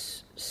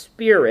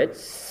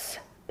spirits,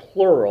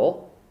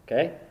 plural,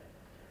 okay,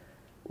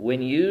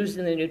 when used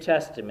in the New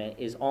Testament,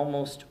 is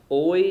almost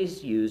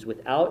always used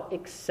without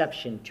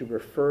exception to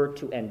refer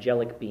to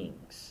angelic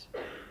beings.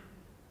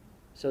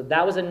 So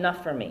that was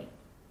enough for me.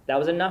 That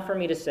was enough for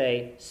me to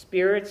say,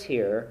 spirits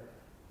here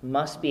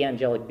must be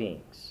angelic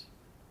beings.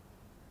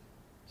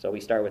 So we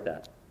start with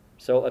that.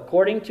 So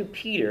according to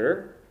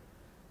Peter,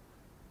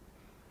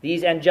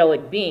 these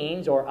angelic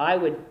beings, or I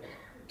would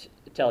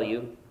tell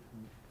you,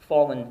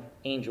 fallen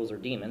angels or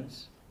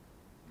demons,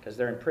 because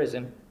they're in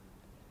prison,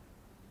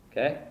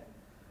 okay,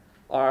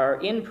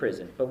 are in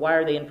prison. But why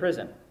are they in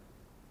prison?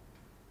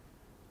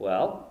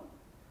 Well,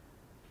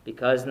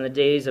 because in the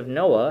days of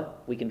Noah,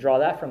 we can draw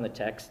that from the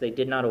text, they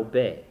did not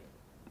obey.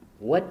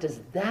 What does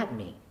that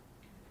mean?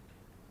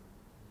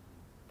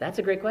 That's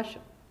a great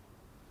question.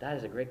 That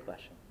is a great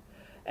question.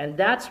 And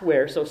that's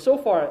where, so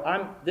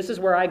far, this is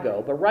where I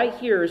go, but right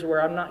here is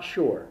where I'm not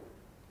sure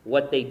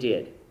what they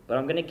did. But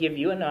I'm going to give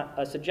you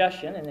a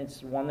suggestion, and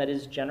it's one that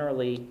is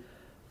generally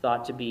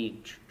thought to be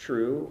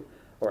true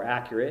or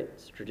accurate.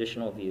 It's a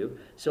traditional view.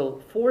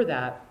 So for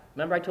that,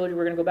 remember I told you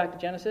we're going to go back to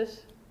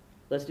Genesis?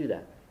 Let's do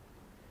that.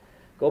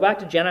 Go back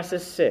to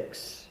Genesis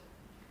 6.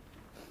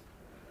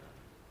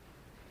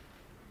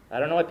 I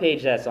don't know what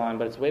page that's on,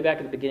 but it's way back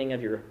at the beginning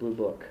of your blue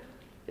book,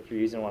 if you're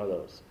using one of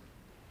those.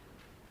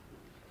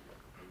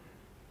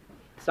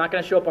 It's not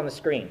going to show up on the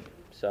screen,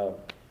 so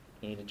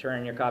you need to turn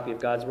in your copy of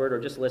God's Word or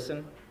just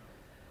listen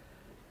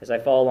as I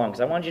follow along,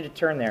 because I want you to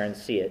turn there and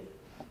see it,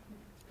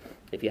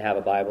 if you have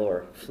a Bible,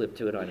 or flip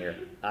to it on your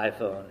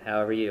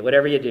iPhone,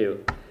 whatever you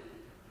do.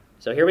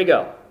 So here we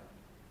go.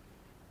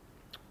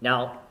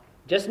 Now,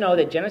 just know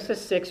that Genesis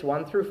 6,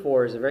 1 through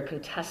 4 is a very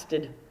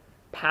contested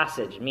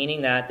passage,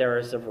 meaning that there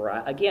is, a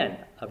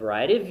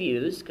variety of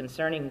views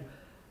concerning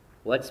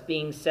what's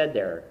being said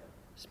there,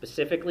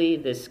 specifically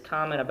this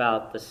comment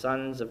about the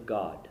sons of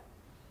God.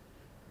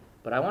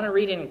 But I want to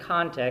read it in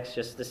context,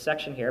 just this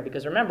section here,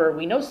 because remember,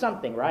 we know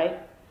something, right?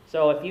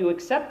 So if you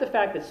accept the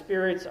fact that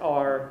spirits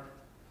are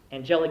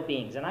angelic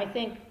beings, and I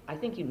think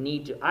you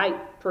need to, I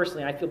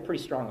feel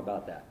pretty strong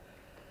about that,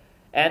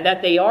 and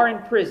that they are in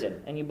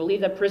prison, and you believe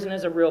that prison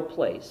is a real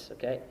place,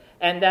 okay?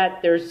 And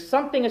that there's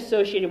something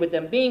associated with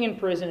them being in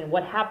prison and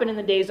what happened in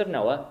the days of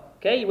Noah.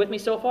 Okay, you with me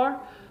so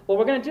far? What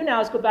we're going to do now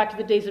is go back to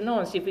the days of Noah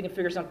and see if we can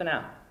figure something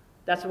out.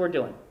 That's what we're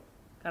doing.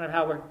 Kind of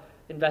how we're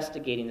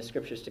investigating the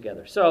scriptures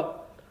together.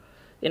 So,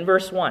 in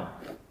verse 1,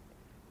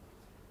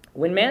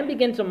 when man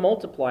began to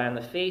multiply on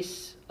the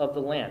face of the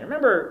land.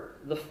 Remember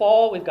the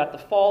fall, we've got the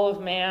fall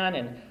of man,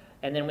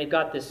 and then we've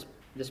got this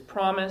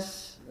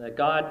promise that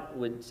God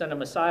would send a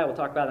Messiah. We'll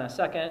talk about that in a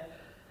second.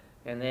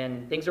 And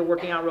then things are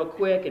working out real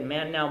quick, and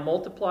man now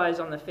multiplies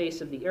on the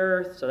face of the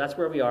earth. So that's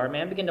where we are.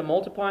 Man began to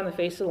multiply on the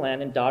face of the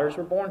land, and daughters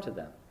were born to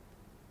them.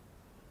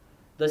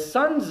 The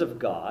sons of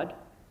God,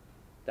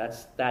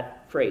 that's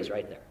that phrase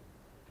right there,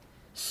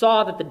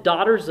 saw that the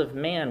daughters of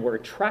man were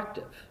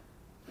attractive,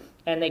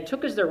 and they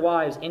took as their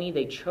wives any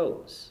they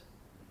chose.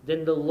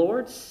 Then the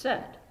Lord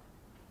said,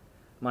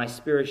 "My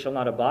spirit shall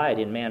not abide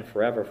in man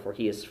forever, for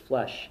he is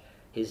flesh.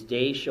 His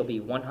days shall be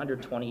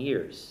 120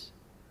 years.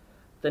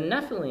 The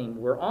Nephilim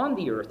were on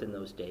the earth in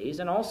those days,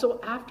 and also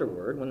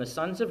afterward, when the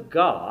sons of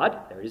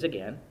God, there he is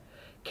again,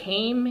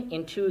 came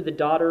into the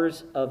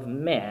daughters of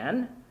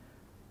man."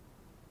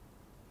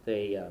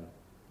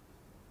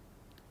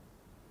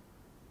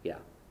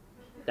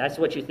 That's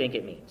what you think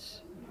it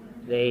means.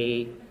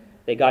 They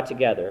got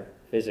together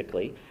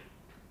physically.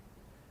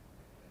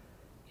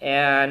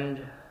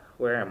 And,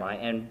 where am I?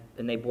 And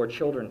they bore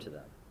children to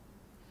them.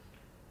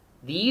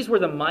 These were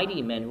the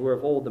mighty men who were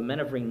of old, the men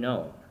of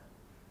renown.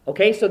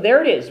 Okay, so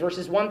there it is,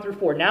 verses 1 through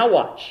 4. Now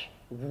watch.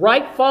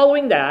 Right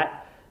following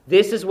that,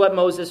 this is what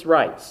Moses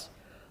writes.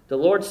 The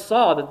Lord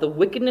saw that the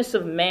wickedness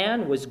of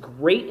man was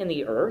great in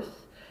the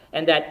earth,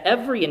 and that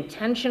every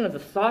intention of the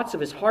thoughts of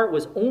his heart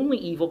was only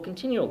evil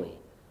continually.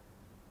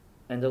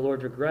 And the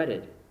Lord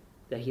regretted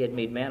that he had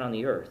made man on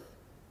the earth,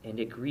 and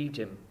it grieved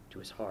him to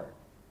his heart.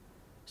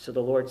 So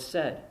the Lord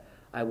said,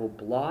 "I will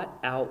blot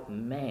out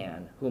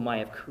man, whom I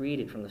have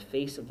created from the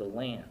face of the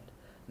land,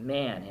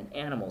 man and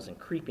animals and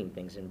creeping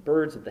things and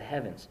birds of the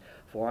heavens,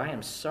 for I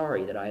am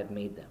sorry that I have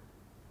made them."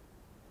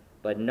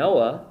 But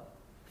Noah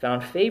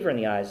found favor in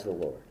the eyes of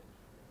the Lord.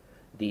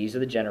 These are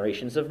the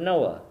generations of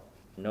Noah.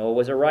 Noah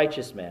was a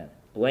righteous man,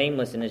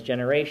 blameless in his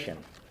generation.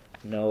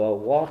 Noah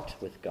walked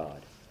with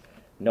God.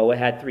 Noah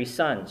had 3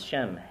 sons,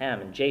 Shem, Ham,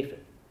 and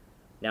Japheth.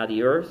 Now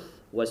the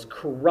earth was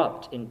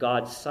corrupt in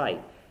God's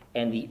sight,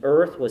 and the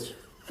earth was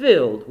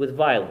filled with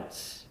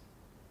violence.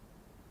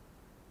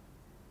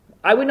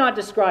 I would not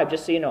describe,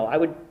 just so you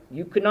know,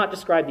 you could not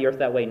describe the earth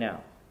that way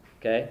now.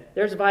 Okay?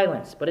 There's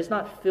violence, but it's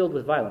not filled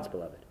with violence,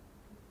 beloved.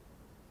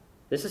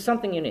 This is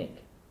something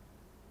unique.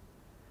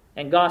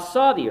 And God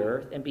saw the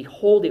earth, and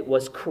behold, it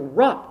was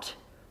corrupt,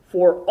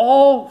 for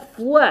all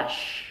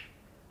flesh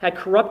had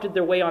corrupted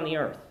their way on the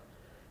earth.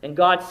 And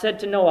God said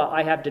to Noah,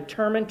 "I have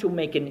determined to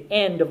make an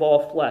end of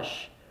all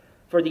flesh,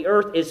 for the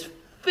earth is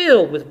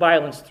filled with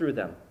violence through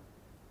them.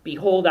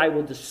 Behold, I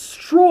will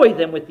destroy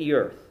them with the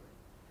earth.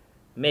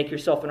 Make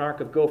yourself an ark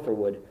of gopher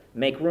wood.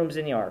 Make rooms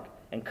in the ark,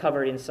 and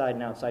cover it inside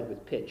and outside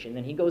with pitch. And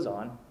then he goes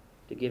on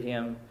to give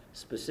him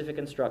specific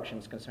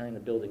instructions concerning the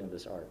building of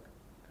this ark.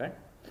 Okay?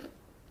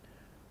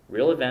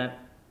 Real event,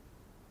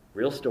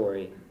 real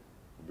story,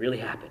 really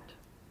happened.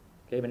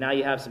 Okay, but now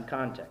you have some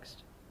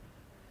context.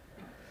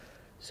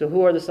 So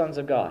who are the sons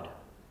of God?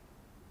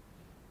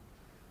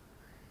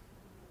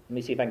 Let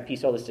me see if I can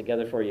piece all this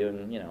together for you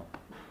in,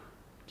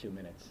 2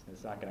 minutes.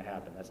 It's not going to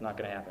happen. That's not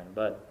going to happen.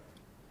 But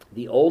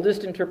the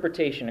oldest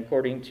interpretation,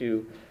 according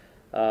to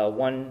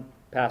one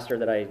pastor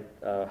that I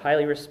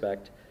highly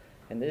respect,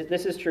 and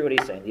this is true what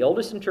he's saying, the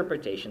oldest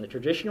interpretation, the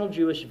traditional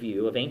Jewish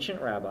view of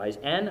ancient rabbis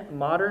and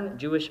modern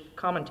Jewish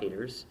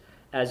commentators,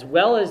 as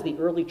well as the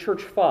early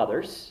church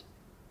fathers,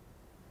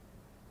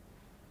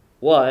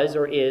 was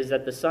or is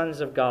that the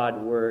sons of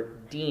God were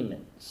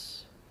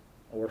demons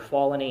or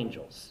fallen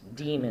angels.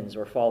 Demons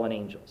or fallen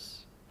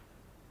angels.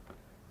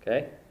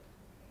 Okay?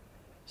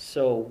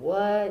 So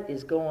what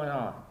is going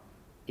on?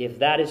 If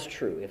that is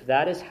true, if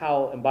that is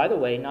how, and by the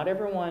way, not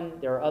everyone,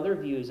 there are other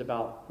views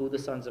about who the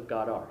sons of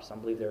God are. Some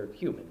believe they're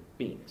human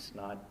beings,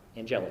 not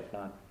angelic,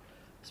 not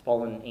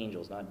fallen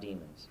angels, not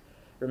demons.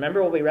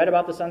 Remember what we read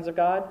about the sons of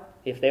God?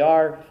 If they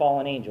are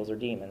fallen angels or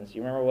demons,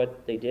 you remember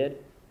what they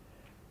did?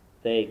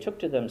 They took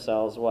to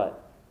themselves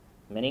what?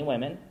 Many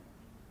women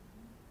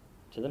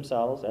to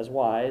themselves as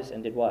wives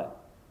and did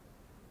what?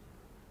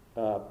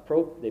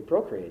 They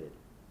procreated.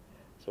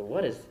 So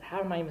how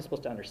am I even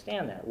supposed to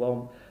understand that?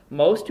 Well,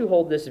 most who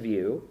hold this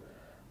view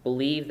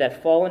believe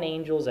that fallen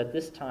angels at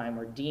this time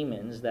were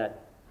demons,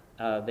 that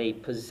they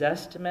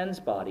possessed men's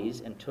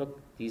bodies and took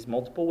these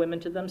multiple women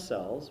to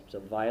themselves. It's a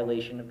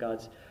violation of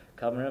God's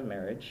covenant of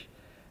marriage.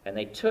 And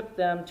they took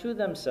them to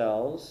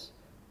themselves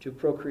to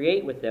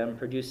procreate with them,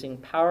 producing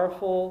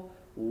powerful,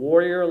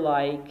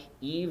 warrior-like,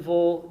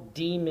 evil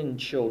demon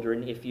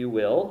children, if you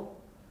will.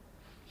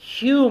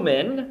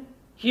 Human.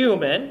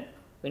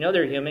 We know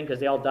they're human because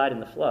they all died in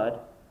the flood.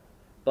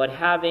 But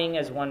having,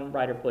 as one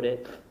writer put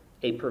it,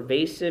 a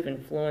pervasive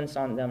influence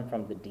on them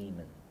from the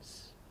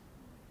demons.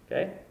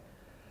 Okay?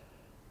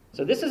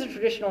 So this is a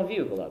traditional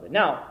view, beloved.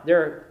 Now,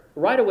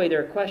 right away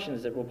there are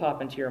questions that will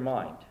pop into your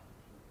mind.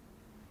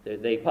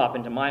 They pop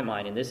into my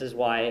mind, and this is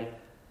why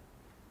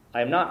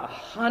I am not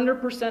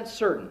 100%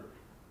 certain.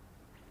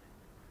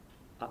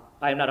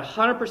 I am not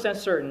 100%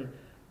 certain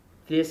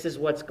this is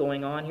what's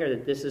going on here,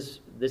 that this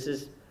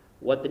is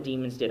what the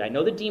demons did. I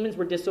know the demons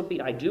were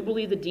disobedient. I do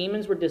believe the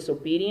demons were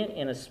disobedient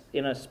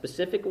in a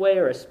specific way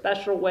or a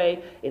special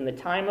way in the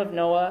time of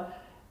Noah.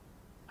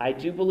 I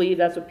do believe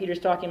that's what Peter's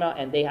talking about,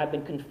 and they have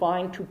been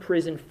confined to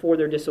prison for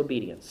their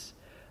disobedience.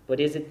 But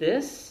is it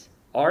this?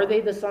 Are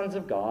they the sons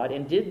of God?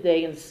 And did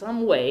they, in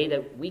some way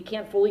that we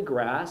can't fully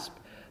grasp,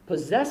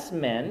 possess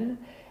men,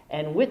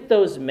 and with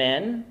those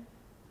men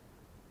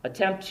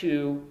attempt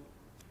to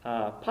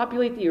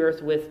populate the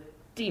earth with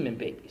demon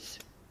babies,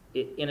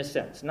 in a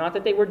sense? Not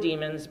that they were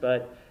demons,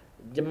 but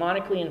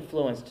demonically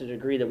influenced to a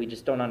degree that we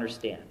just don't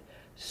understand.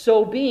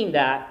 So being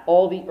that,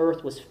 all the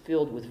earth was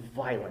filled with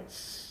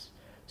violence.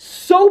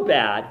 So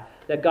bad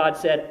that God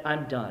said,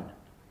 I'm done.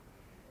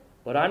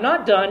 But I'm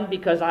not done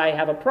because I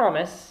have a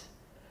promise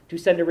to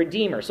send a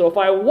Redeemer. So if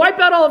I wipe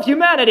out all of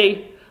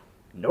humanity,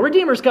 no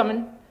Redeemer's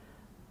coming,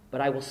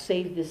 but I will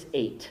save this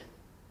 8.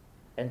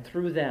 And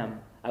through them,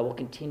 I will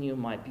continue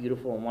my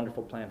beautiful and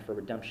wonderful plan for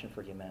redemption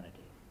for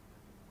humanity.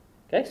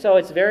 Okay, so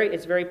it's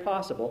very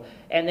possible.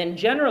 And then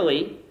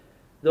generally,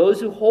 those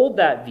who hold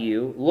that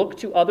view look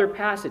to other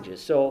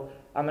passages. So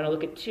I'm going to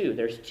look at 2.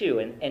 There's 2.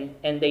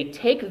 And they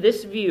take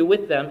this view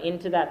with them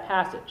into that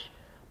passage.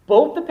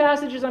 Both the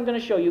passages I'm going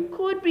to show you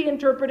could be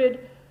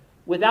interpreted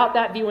without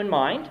that view in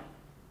mind.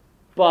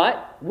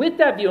 But with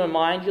that view in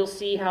mind, you'll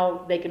see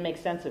how they can make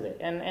sense of it.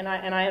 And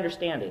I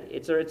understand it.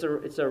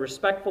 It's a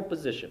respectful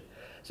position.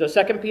 So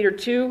 2 Peter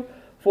 2,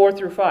 4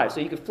 through 5.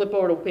 So you can flip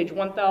over to page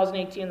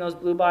 1018 in those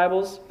blue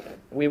Bibles.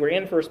 We were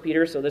in 1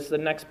 Peter, so this is the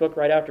next book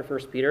right after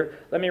 1 Peter.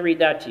 Let me read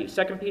that to you.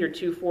 2 Peter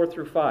 2, 4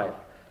 through 5.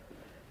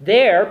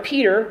 There,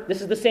 Peter,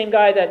 this is the same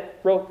guy that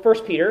wrote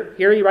 1 Peter.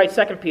 Here he writes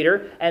 2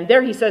 Peter. And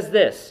there he says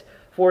this,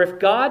 For if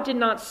God did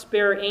not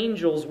spare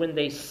angels when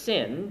they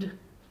sinned,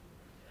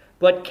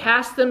 but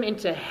cast them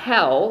into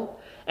hell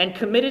and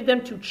committed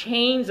them to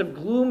chains of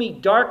gloomy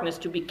darkness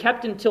to be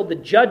kept until the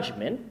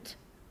judgment.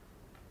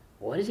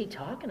 What is he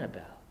talking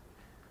about?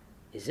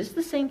 Is this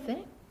the same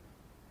thing?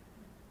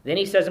 Then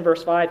he says in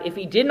verse 5, if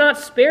he did not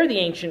spare the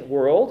ancient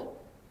world,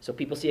 so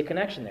people see a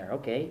connection there,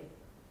 okay,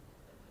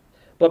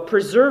 but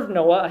preserved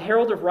Noah, a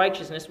herald of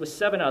righteousness, with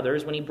 7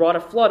 others, when he brought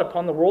a flood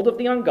upon the world of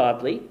the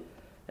ungodly.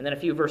 And then a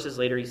few verses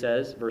later he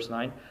says, verse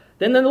 9,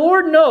 then the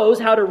Lord knows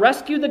how to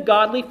rescue the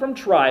godly from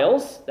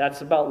trials.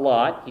 That's about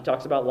Lot. He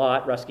talks about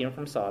Lot rescuing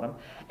from Sodom.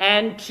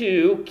 And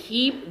to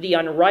keep the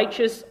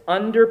unrighteous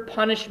under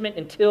punishment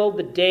until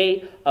the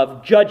day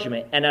of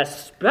judgment, and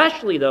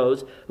especially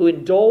those who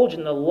indulge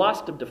in the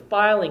lust of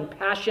defiling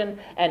passion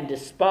and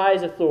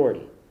despise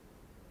authority.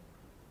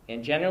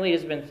 And generally it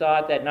has been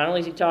thought that not only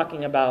is he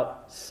talking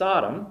about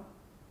Sodom,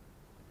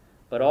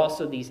 but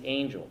also these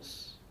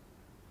angels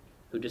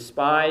who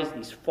despised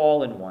these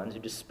fallen ones, who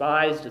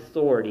despised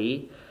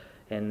authority,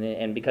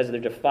 and because of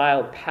their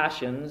defiled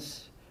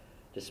passions,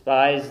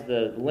 despised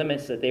the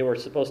limits that they were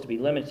supposed to be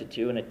limited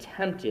to, and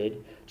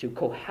attempted to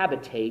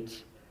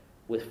cohabitate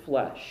with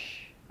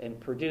flesh, and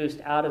produced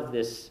out of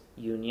this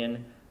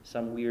union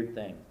some weird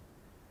thing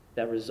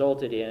that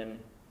resulted in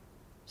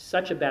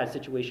such a bad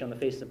situation on the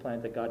face of the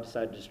planet that God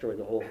decided to destroy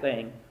the whole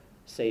thing,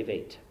 save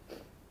 8.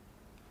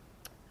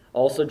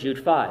 Also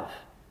Jude 5.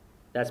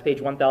 That's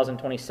page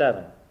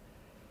 1027.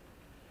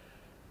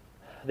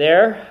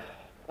 There,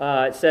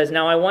 it says,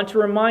 "Now I want to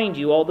remind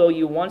you, although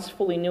you once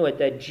fully knew it,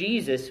 that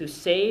Jesus, who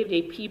saved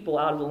a people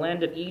out of the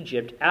land of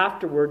Egypt,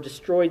 afterward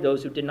destroyed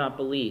those who did not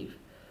believe.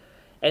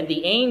 And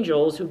the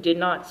angels who did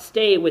not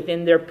stay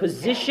within their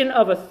position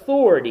of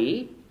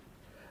authority,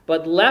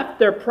 but left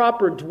their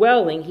proper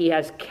dwelling, he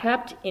has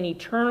kept in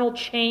eternal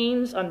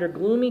chains under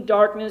gloomy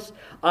darkness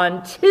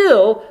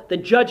until the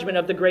judgment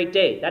of the great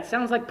day." That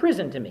sounds like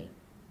prison to me.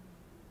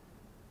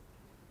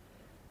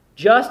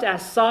 "Just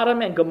as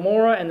Sodom and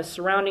Gomorrah and the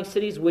surrounding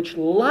cities, which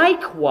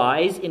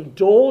likewise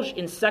indulged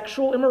in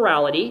sexual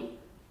immorality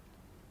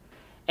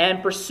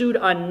and pursued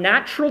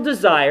unnatural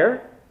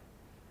desire,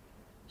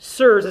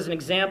 serves as an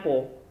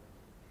example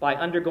by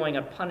undergoing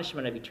a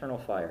punishment of eternal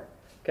fire."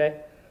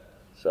 Okay?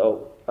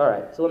 So, all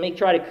right. So let me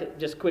try to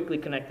just quickly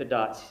connect the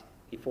dots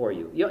before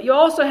you. You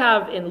also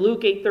have in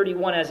Luke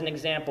 8:31 as an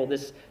example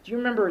this. Do you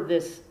remember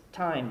this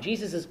time?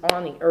 Jesus is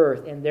on the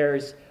earth, and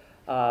there's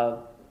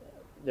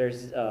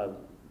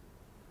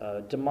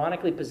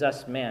demonically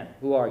possessed man.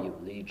 "Who are you?"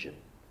 "Legion,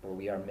 for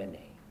we are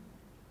many."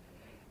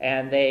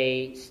 And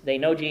they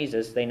know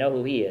Jesus, they know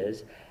who he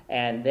is,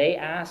 and they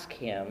ask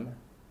him,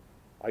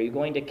 "Are you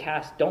going to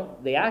cast?"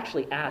 They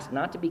actually ask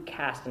not to be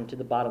cast into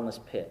the bottomless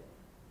pit.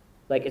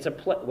 Like it's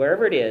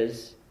wherever it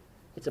is,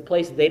 it's a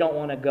place they don't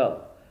want to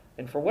go.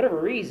 And for whatever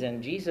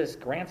reason, Jesus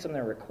grants them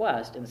their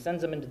request and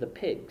sends them into the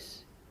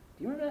pigs.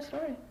 Do you remember that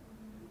story?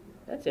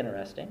 That's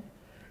interesting.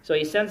 So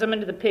he sends them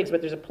into the pigs,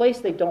 but there's a place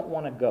they don't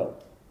want to go.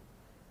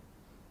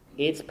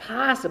 It's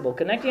possible,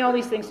 connecting all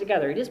these things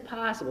together, it is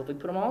possible, if we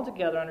put them all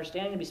together,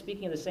 understanding to be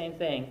speaking of the same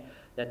thing,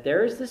 that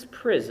there is this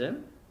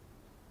prison.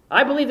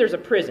 I believe there's a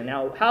prison.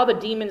 Now, how the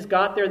demons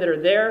got there that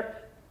are there,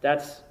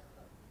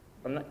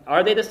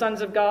 are they the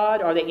sons of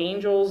God? Are they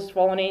angels,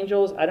 fallen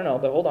angels? I don't know,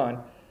 but hold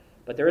on.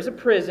 But there is a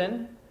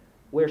prison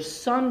where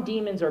some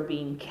demons are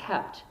being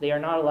kept. They are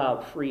not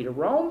allowed free to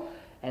roam,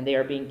 and they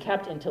are being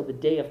kept until the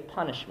day of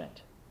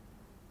punishment.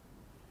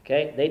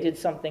 Okay? They did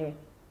something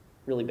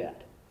really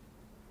bad.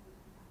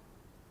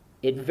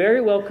 It very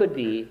well could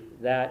be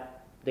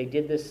that they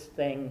did this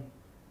thing,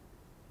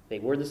 they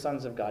were the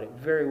sons of God. It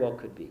very well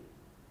could be.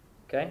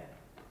 Okay?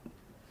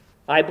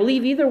 I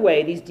believe either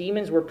way, these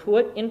demons were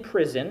put in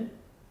prison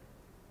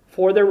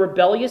for their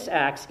rebellious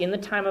acts in the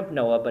time of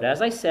Noah, but as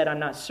I said, I'm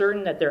not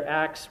certain that their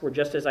acts were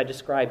just as I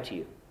described to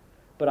you.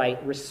 But I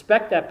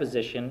respect that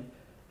position,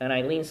 and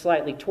I lean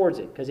slightly towards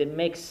it, because it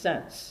makes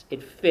sense.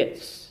 It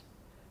fits.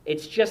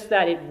 It's just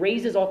that it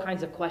raises all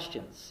kinds of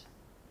questions.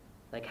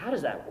 Like, how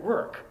does that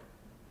work?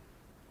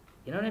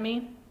 You know what I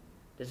mean?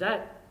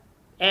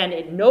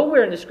 And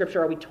nowhere in the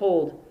Scripture are we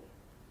told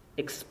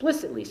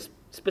explicitly,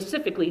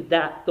 specifically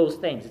those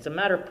things. It's a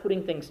matter of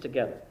putting things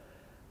together.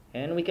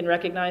 And we can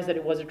recognize that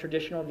it was a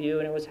traditional view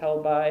and it was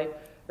held by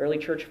early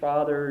church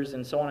fathers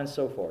and so on and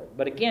so forth.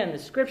 But again, the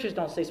Scriptures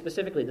don't say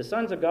specifically the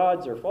sons of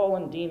gods are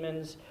fallen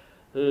demons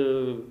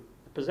who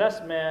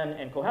possessed men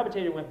and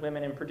cohabitated with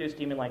women and produced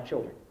demon-like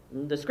children.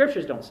 The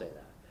Scriptures don't say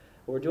that.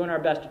 But we're doing our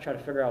best to try to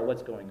figure out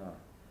what's going on.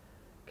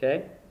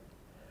 Okay?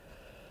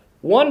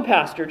 One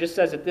pastor just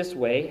says it this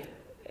way.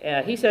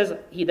 He says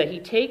that he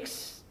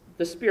takes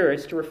the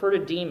spirits to refer to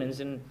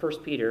demons in 1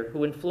 Peter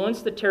who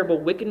influenced the terrible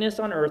wickedness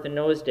on earth in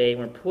Noah's day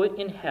and were put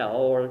in hell,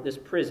 or this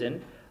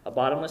prison, a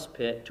bottomless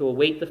pit, to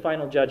await the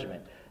final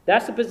judgment.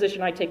 That's the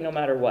position I take no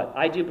matter what.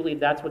 I do believe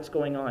that's what's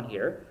going on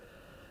here.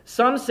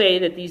 Some say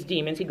that these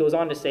demons, he goes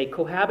on to say,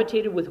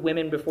 cohabitated with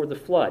women before the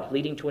flood,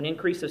 leading to an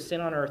increase of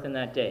sin on earth in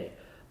that day.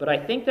 But I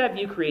think that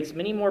view creates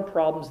many more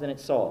problems than it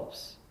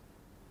solves.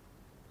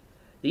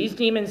 These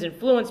demons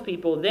influence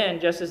people then,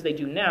 just as they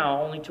do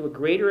now, only to a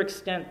greater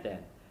extent then.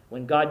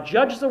 When God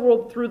judged the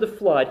world through the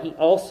flood, he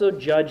also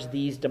judged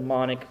these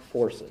demonic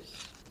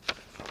forces.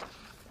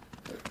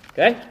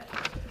 Okay?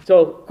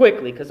 So,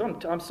 quickly, because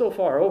I'm so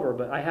far over,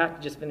 but I have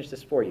to just finish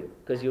this for you,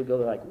 because you'll go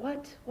like,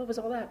 what? What was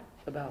all that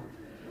about?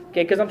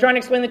 Okay, because I'm trying to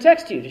explain the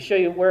text to you, to show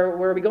you where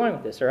are we going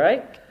with this, all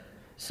right?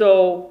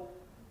 So,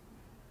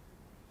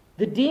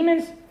 the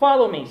demons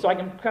follow me, so I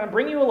can kind of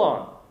bring you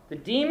along. The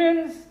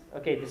demons,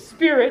 okay, the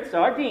spirits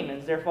are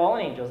demons, they're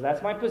fallen angels,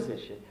 that's my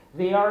position.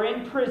 They are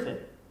in prison.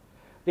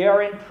 They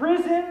are in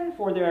prison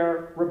for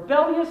their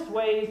rebellious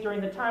ways during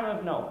the time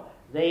of Noah.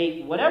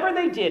 Whatever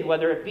they did,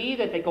 whether it be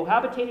that they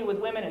cohabitated with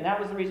women and that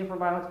was the reason for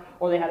violence,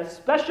 or they had a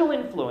special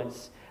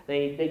influence,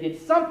 they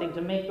did something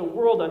to make the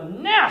world a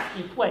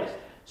nasty place.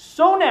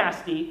 So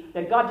nasty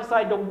that God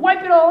decided to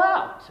wipe it all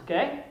out,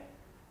 okay?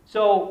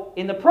 So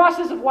in the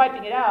process of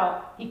wiping it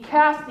out, he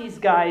cast these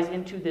guys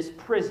into this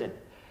prison.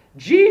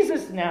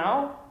 Jesus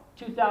now,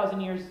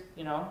 2,000 years,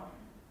 no,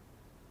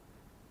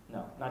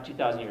 not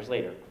 2,000 years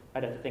later.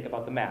 I'd have to think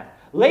about the math.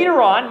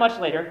 Later on,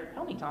 much later,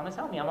 help me, Thomas,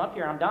 help me. I'm up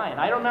here, I'm dying.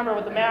 I don't remember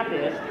what the math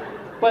is.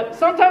 But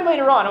sometime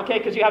later on, okay,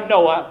 because you have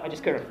Noah, I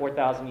just counted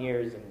 4,000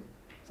 years and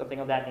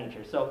something of that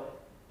nature. So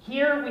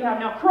here we have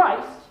now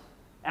Christ,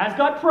 as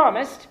God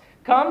promised,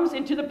 comes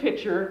into the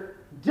picture,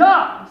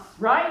 dies,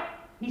 right?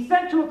 He's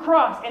sent to a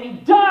cross, and he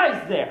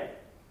dies there.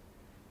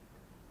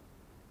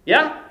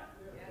 Yeah?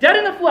 Dead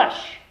in the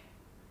flesh,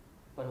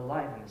 but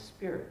alive in the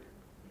spirit.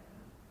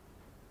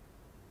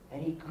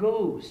 And he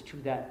goes to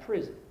that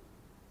prison,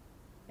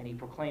 and he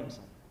proclaims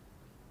something.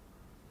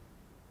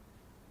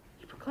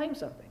 He proclaims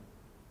something.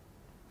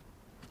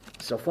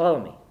 So follow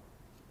me.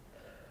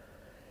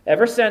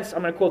 Ever since,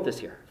 I'm going to quote this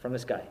here from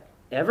this guy.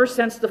 Ever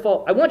since the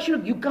fall, I want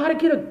you got to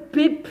get a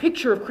big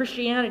picture of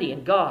Christianity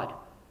and God.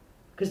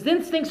 Because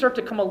then things start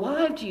to come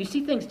alive to you. You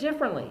see things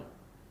differently.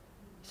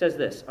 He says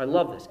this, I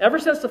love this. Ever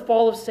since the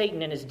fall of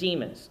Satan and his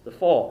demons, the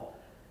fall,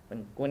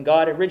 when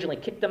God originally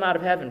kicked them out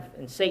of heaven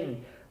and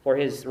Satan for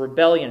his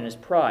rebellion and his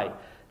pride,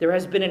 there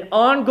has been an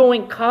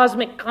ongoing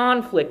cosmic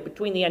conflict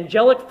between the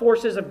angelic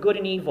forces of good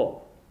and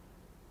evil.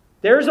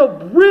 There's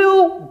a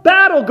real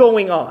battle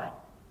going on.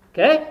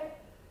 Okay?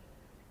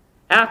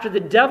 After the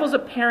devil's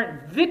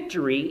apparent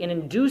victory in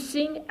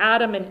inducing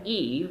Adam and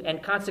Eve,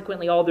 and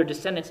consequently all their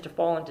descendants to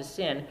fall into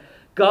sin,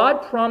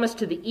 God promised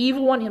to the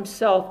evil one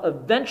himself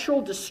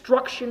eventual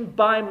destruction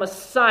by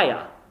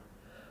Messiah,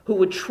 who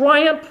would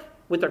triumph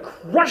with a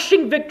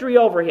crushing victory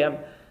over him,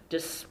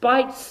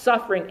 despite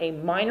suffering a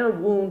minor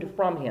wound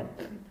from him.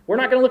 We're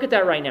not going to look at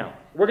that right now.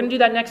 We're going to do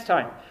that next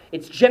time.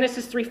 It's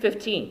Genesis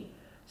 3:15.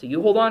 So you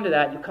hold on to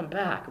that, you come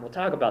back, and we'll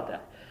talk about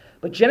that.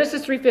 But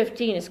Genesis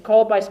 3:15 is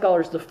called by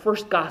scholars the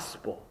first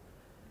gospel.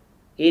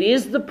 It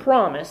is the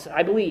promise,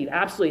 I believe,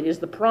 absolutely, it is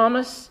the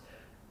promise.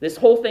 This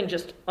whole thing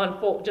just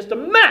unfolds, just a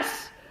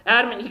mess.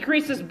 He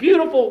creates this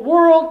beautiful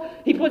world.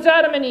 He puts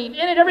Adam and Eve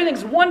in it.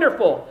 Everything's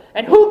wonderful.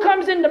 And who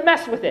comes in to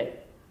mess with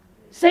it?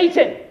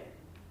 Satan.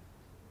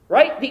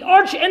 Right? The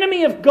arch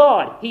enemy of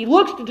God. He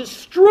looks to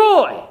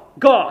destroy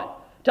God,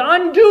 to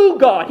undo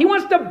God. He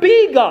wants to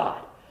be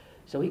God.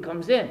 So he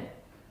comes in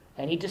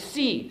and he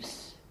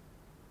deceives.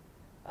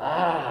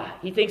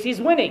 He thinks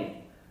he's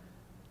winning.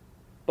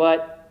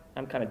 But,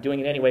 I'm kind of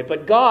doing it anyway,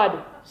 but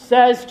God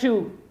says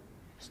to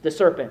the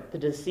serpent, the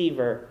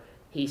deceiver,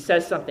 he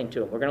says something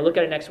to him. We're going to look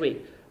at it next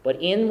week.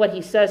 But in what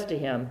he says to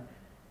him,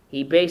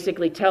 he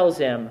basically tells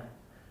him,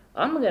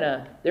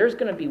 there's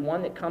going to be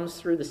one that comes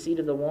through the seed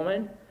of the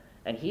woman,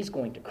 and he's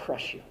going to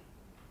crush you.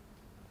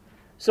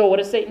 So what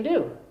does Satan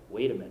do?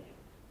 Wait a minute.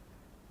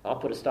 I'll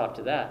put a stop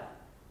to that.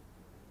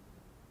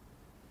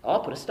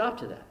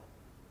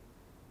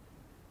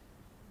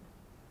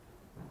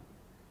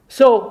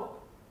 So,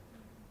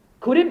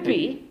 could it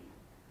be,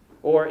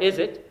 or is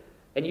it,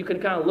 and you can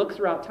kind of look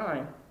throughout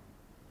time,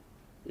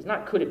 it's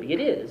not could it be, it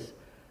is,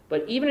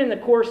 but even in the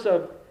course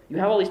of, you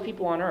have all these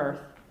people on earth,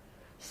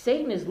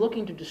 Satan is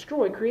looking to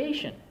destroy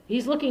creation.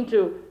 He's looking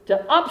to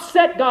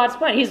upset God's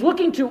plan. He's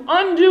looking to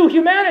undo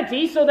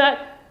humanity so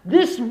that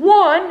this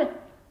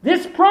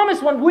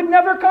promised one would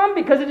never come,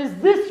 because it is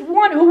this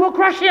one who will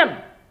crush him.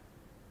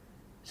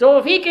 So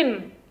if he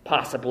can,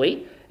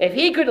 possibly, if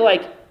he could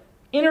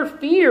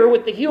interfere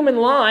with the human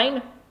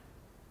line,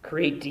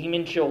 create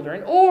demon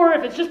children, or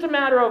if it's just a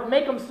matter of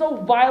make them so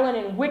violent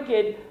and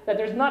wicked that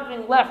there's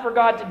nothing left for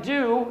God to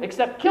do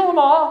except kill them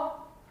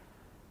all,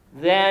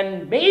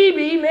 then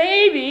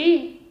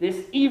maybe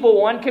this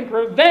evil one can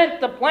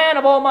prevent the plan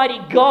of Almighty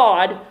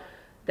God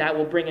that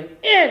will bring an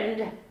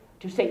end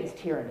to Satan's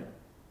tyranny.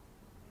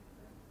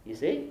 You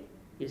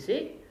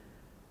see?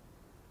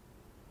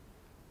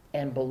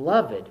 And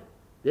beloved,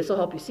 this will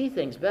help you see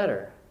things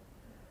better.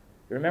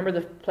 Remember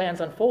the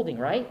plans unfolding,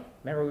 right?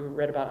 Remember we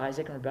read about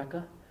Isaac and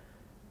Rebekah?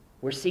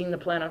 We're seeing the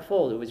plan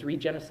unfold. It was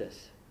read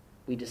Genesis.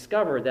 We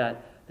discovered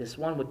that this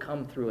one would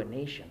come through a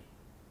nation,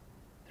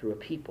 through a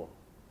people.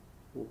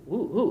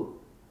 Who?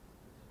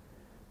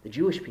 The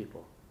Jewish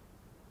people,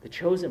 the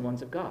chosen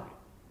ones of God.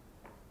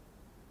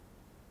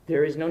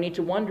 There is no need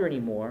to wonder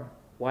anymore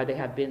why they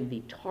have been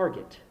the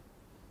target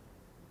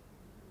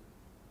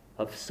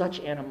of such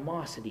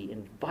animosity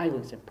and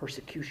violence and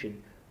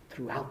persecution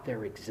throughout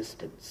their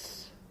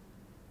existence.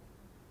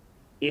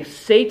 If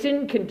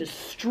Satan can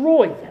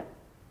destroy them,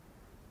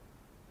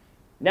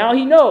 now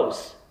he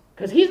knows,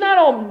 because he's not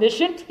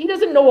omniscient. He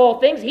doesn't know all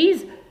things.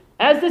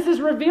 As this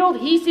is revealed,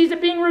 he sees it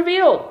being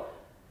revealed.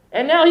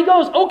 And now he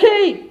goes,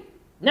 okay,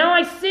 now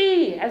I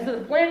see, as the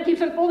plan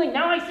keeps unfolding,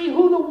 now I see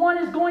who the one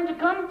is going to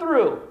come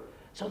through.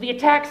 So the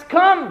attacks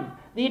come.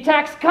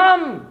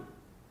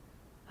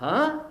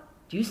 Huh?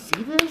 Do you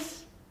see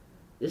this?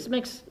 This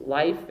makes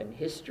life and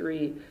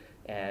history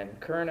and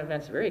current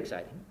events very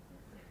exciting,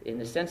 in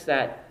the sense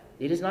that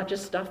it is not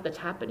just stuff that's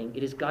happening,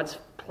 it is God's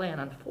plan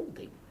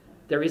unfolding.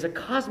 There is a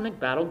cosmic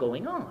battle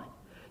going on.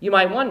 You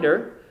might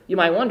wonder,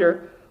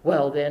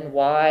 well then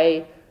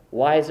why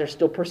Why is there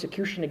still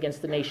persecution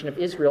against the nation of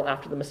Israel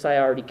after the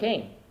Messiah already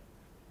came?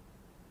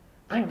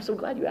 I am so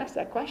glad you asked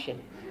that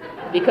question.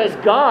 Because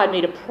God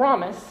made a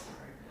promise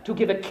to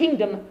give a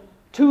kingdom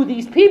to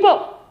these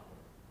people.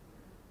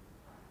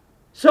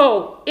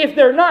 So, if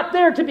they're not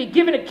there to be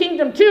given a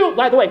kingdom to,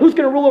 by the way, who's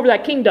going to rule over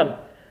that kingdom?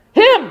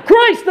 Him,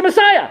 Christ, the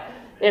Messiah.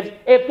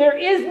 If there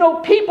is no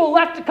people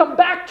left to come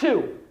back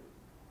to,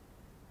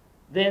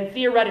 then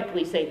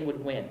theoretically Satan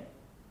would win.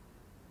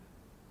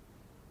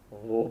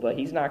 Oh, but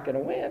he's not going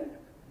to win.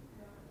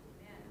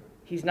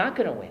 He's not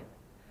going to win.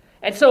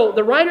 And so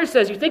the writer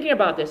says, you're thinking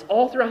about this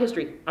all throughout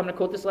history. I'm going to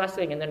quote this last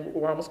thing and then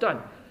we're almost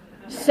done.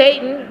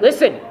 Satan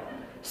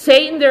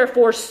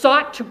therefore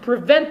sought to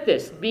prevent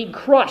this being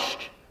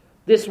crushed.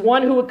 This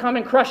one who would come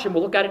and crush him,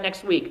 we'll look at it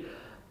next week,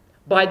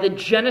 by the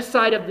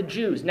genocide of the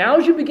Jews. Now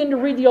as you begin to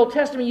read the Old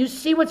Testament, you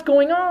see what's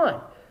going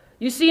on.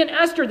 You see in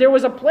Esther, there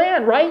was a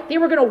plan, right? They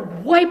were going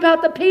to wipe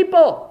out the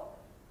people.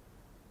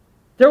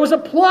 There was a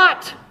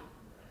plot.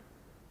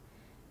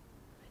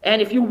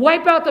 And if you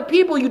wipe out the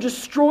people, you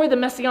destroy the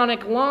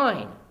Messianic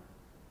line.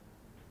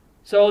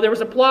 So there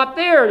was a plot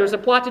there. There was a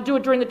plot to do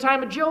it during the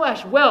time of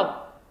Joash.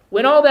 Well,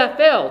 when all that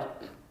failed,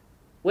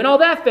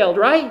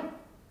 right?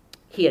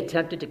 He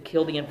attempted to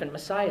kill the infant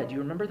Messiah. Do you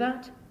remember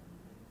that?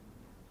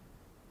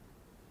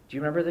 Do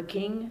you remember the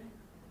king?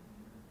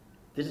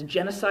 There's a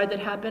genocide that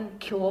happened,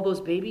 kill all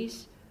those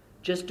babies,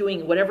 just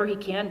doing whatever he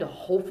can to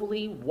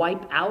hopefully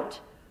wipe out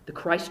the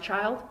Christ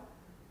child.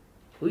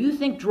 Who do you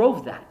think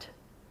drove that?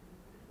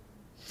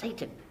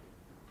 Satan.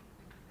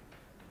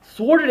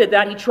 Thwarted at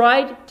that, he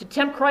tried to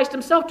tempt Christ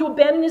himself to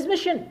abandon his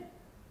mission.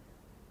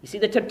 You see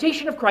the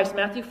temptation of Christ,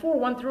 Matthew 4,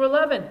 1 through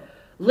 11.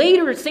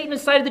 Later, Satan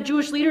incited the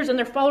Jewish leaders and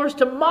their followers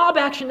to mob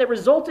action that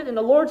resulted in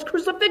the Lord's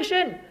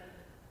crucifixion.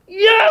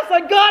 Yes,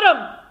 I got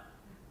him!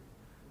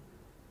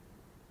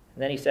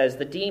 And then he says,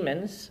 the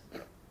demons,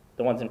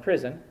 the ones in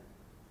prison,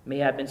 may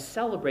have been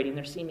celebrating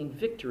their seeming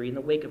victory in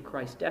the wake of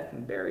Christ's death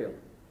and burial.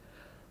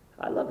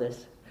 I love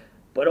this.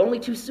 But only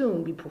too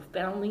soon be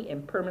profoundly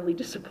and permanently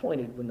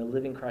disappointed when the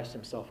living Christ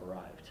himself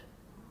arrived.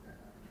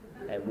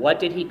 And what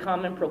did he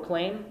come and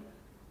proclaim?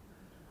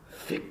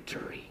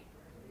 Victory.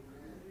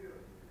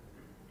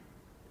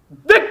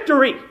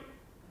 Victory!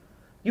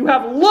 You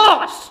have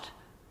lost!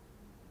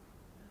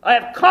 I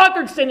have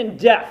conquered sin and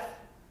death.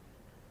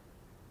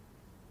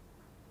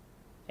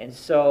 And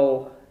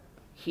so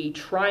he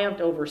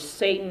triumphed over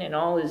Satan and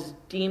all his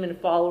demon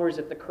followers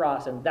at the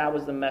cross, and that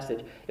was the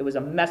message. It was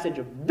a message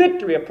of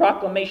victory, a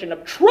proclamation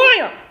of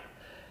triumph.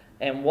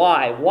 And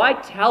why? Why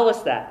tell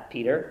us that,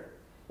 Peter?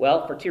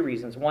 Well, for two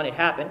reasons. One, it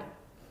happened.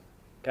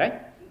 Okay?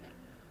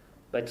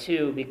 But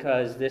two,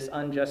 because this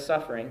unjust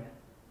suffering,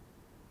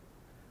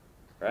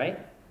 right,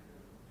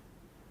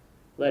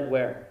 led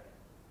where?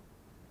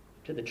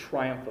 To the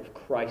triumph of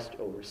Christ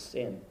over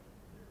sin,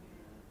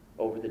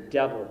 over the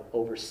devil,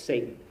 over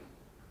Satan.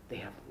 They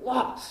have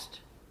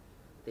lost.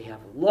 They have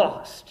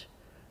lost.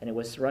 And it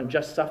was through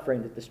unjust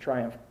suffering that this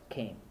triumph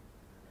came.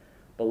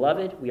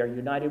 Beloved, we are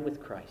united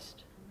with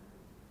Christ.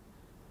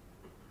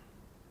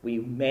 We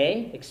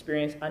may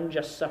experience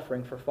unjust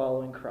suffering for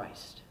following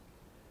Christ.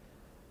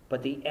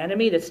 But the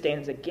enemy that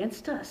stands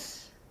against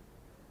us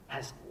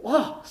has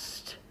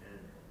lost.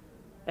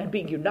 And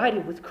being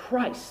united with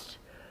Christ,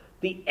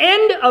 the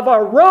end of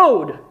our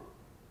road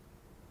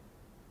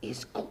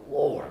is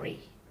glory.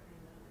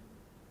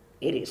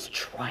 It is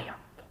triumph.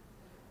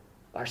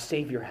 Our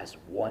Savior has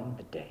won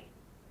the day.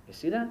 You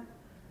see that?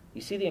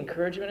 You see the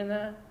encouragement in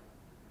that?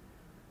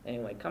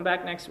 Anyway, come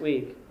back next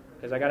week,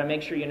 because I got to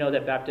make sure you know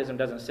that baptism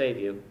doesn't save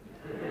you.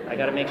 I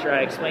got to make sure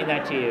I explain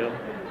that to you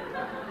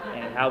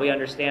and how we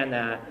understand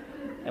that.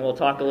 And we'll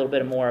talk a little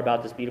bit more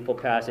about this beautiful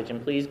passage.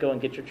 And please go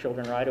and get your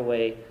children right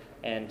away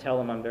and tell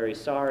them I'm very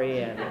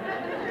sorry. And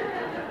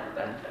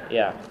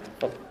yeah.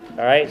 All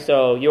right,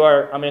 so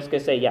I'm just going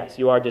to say yes,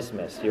 you are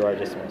dismissed. You are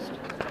dismissed.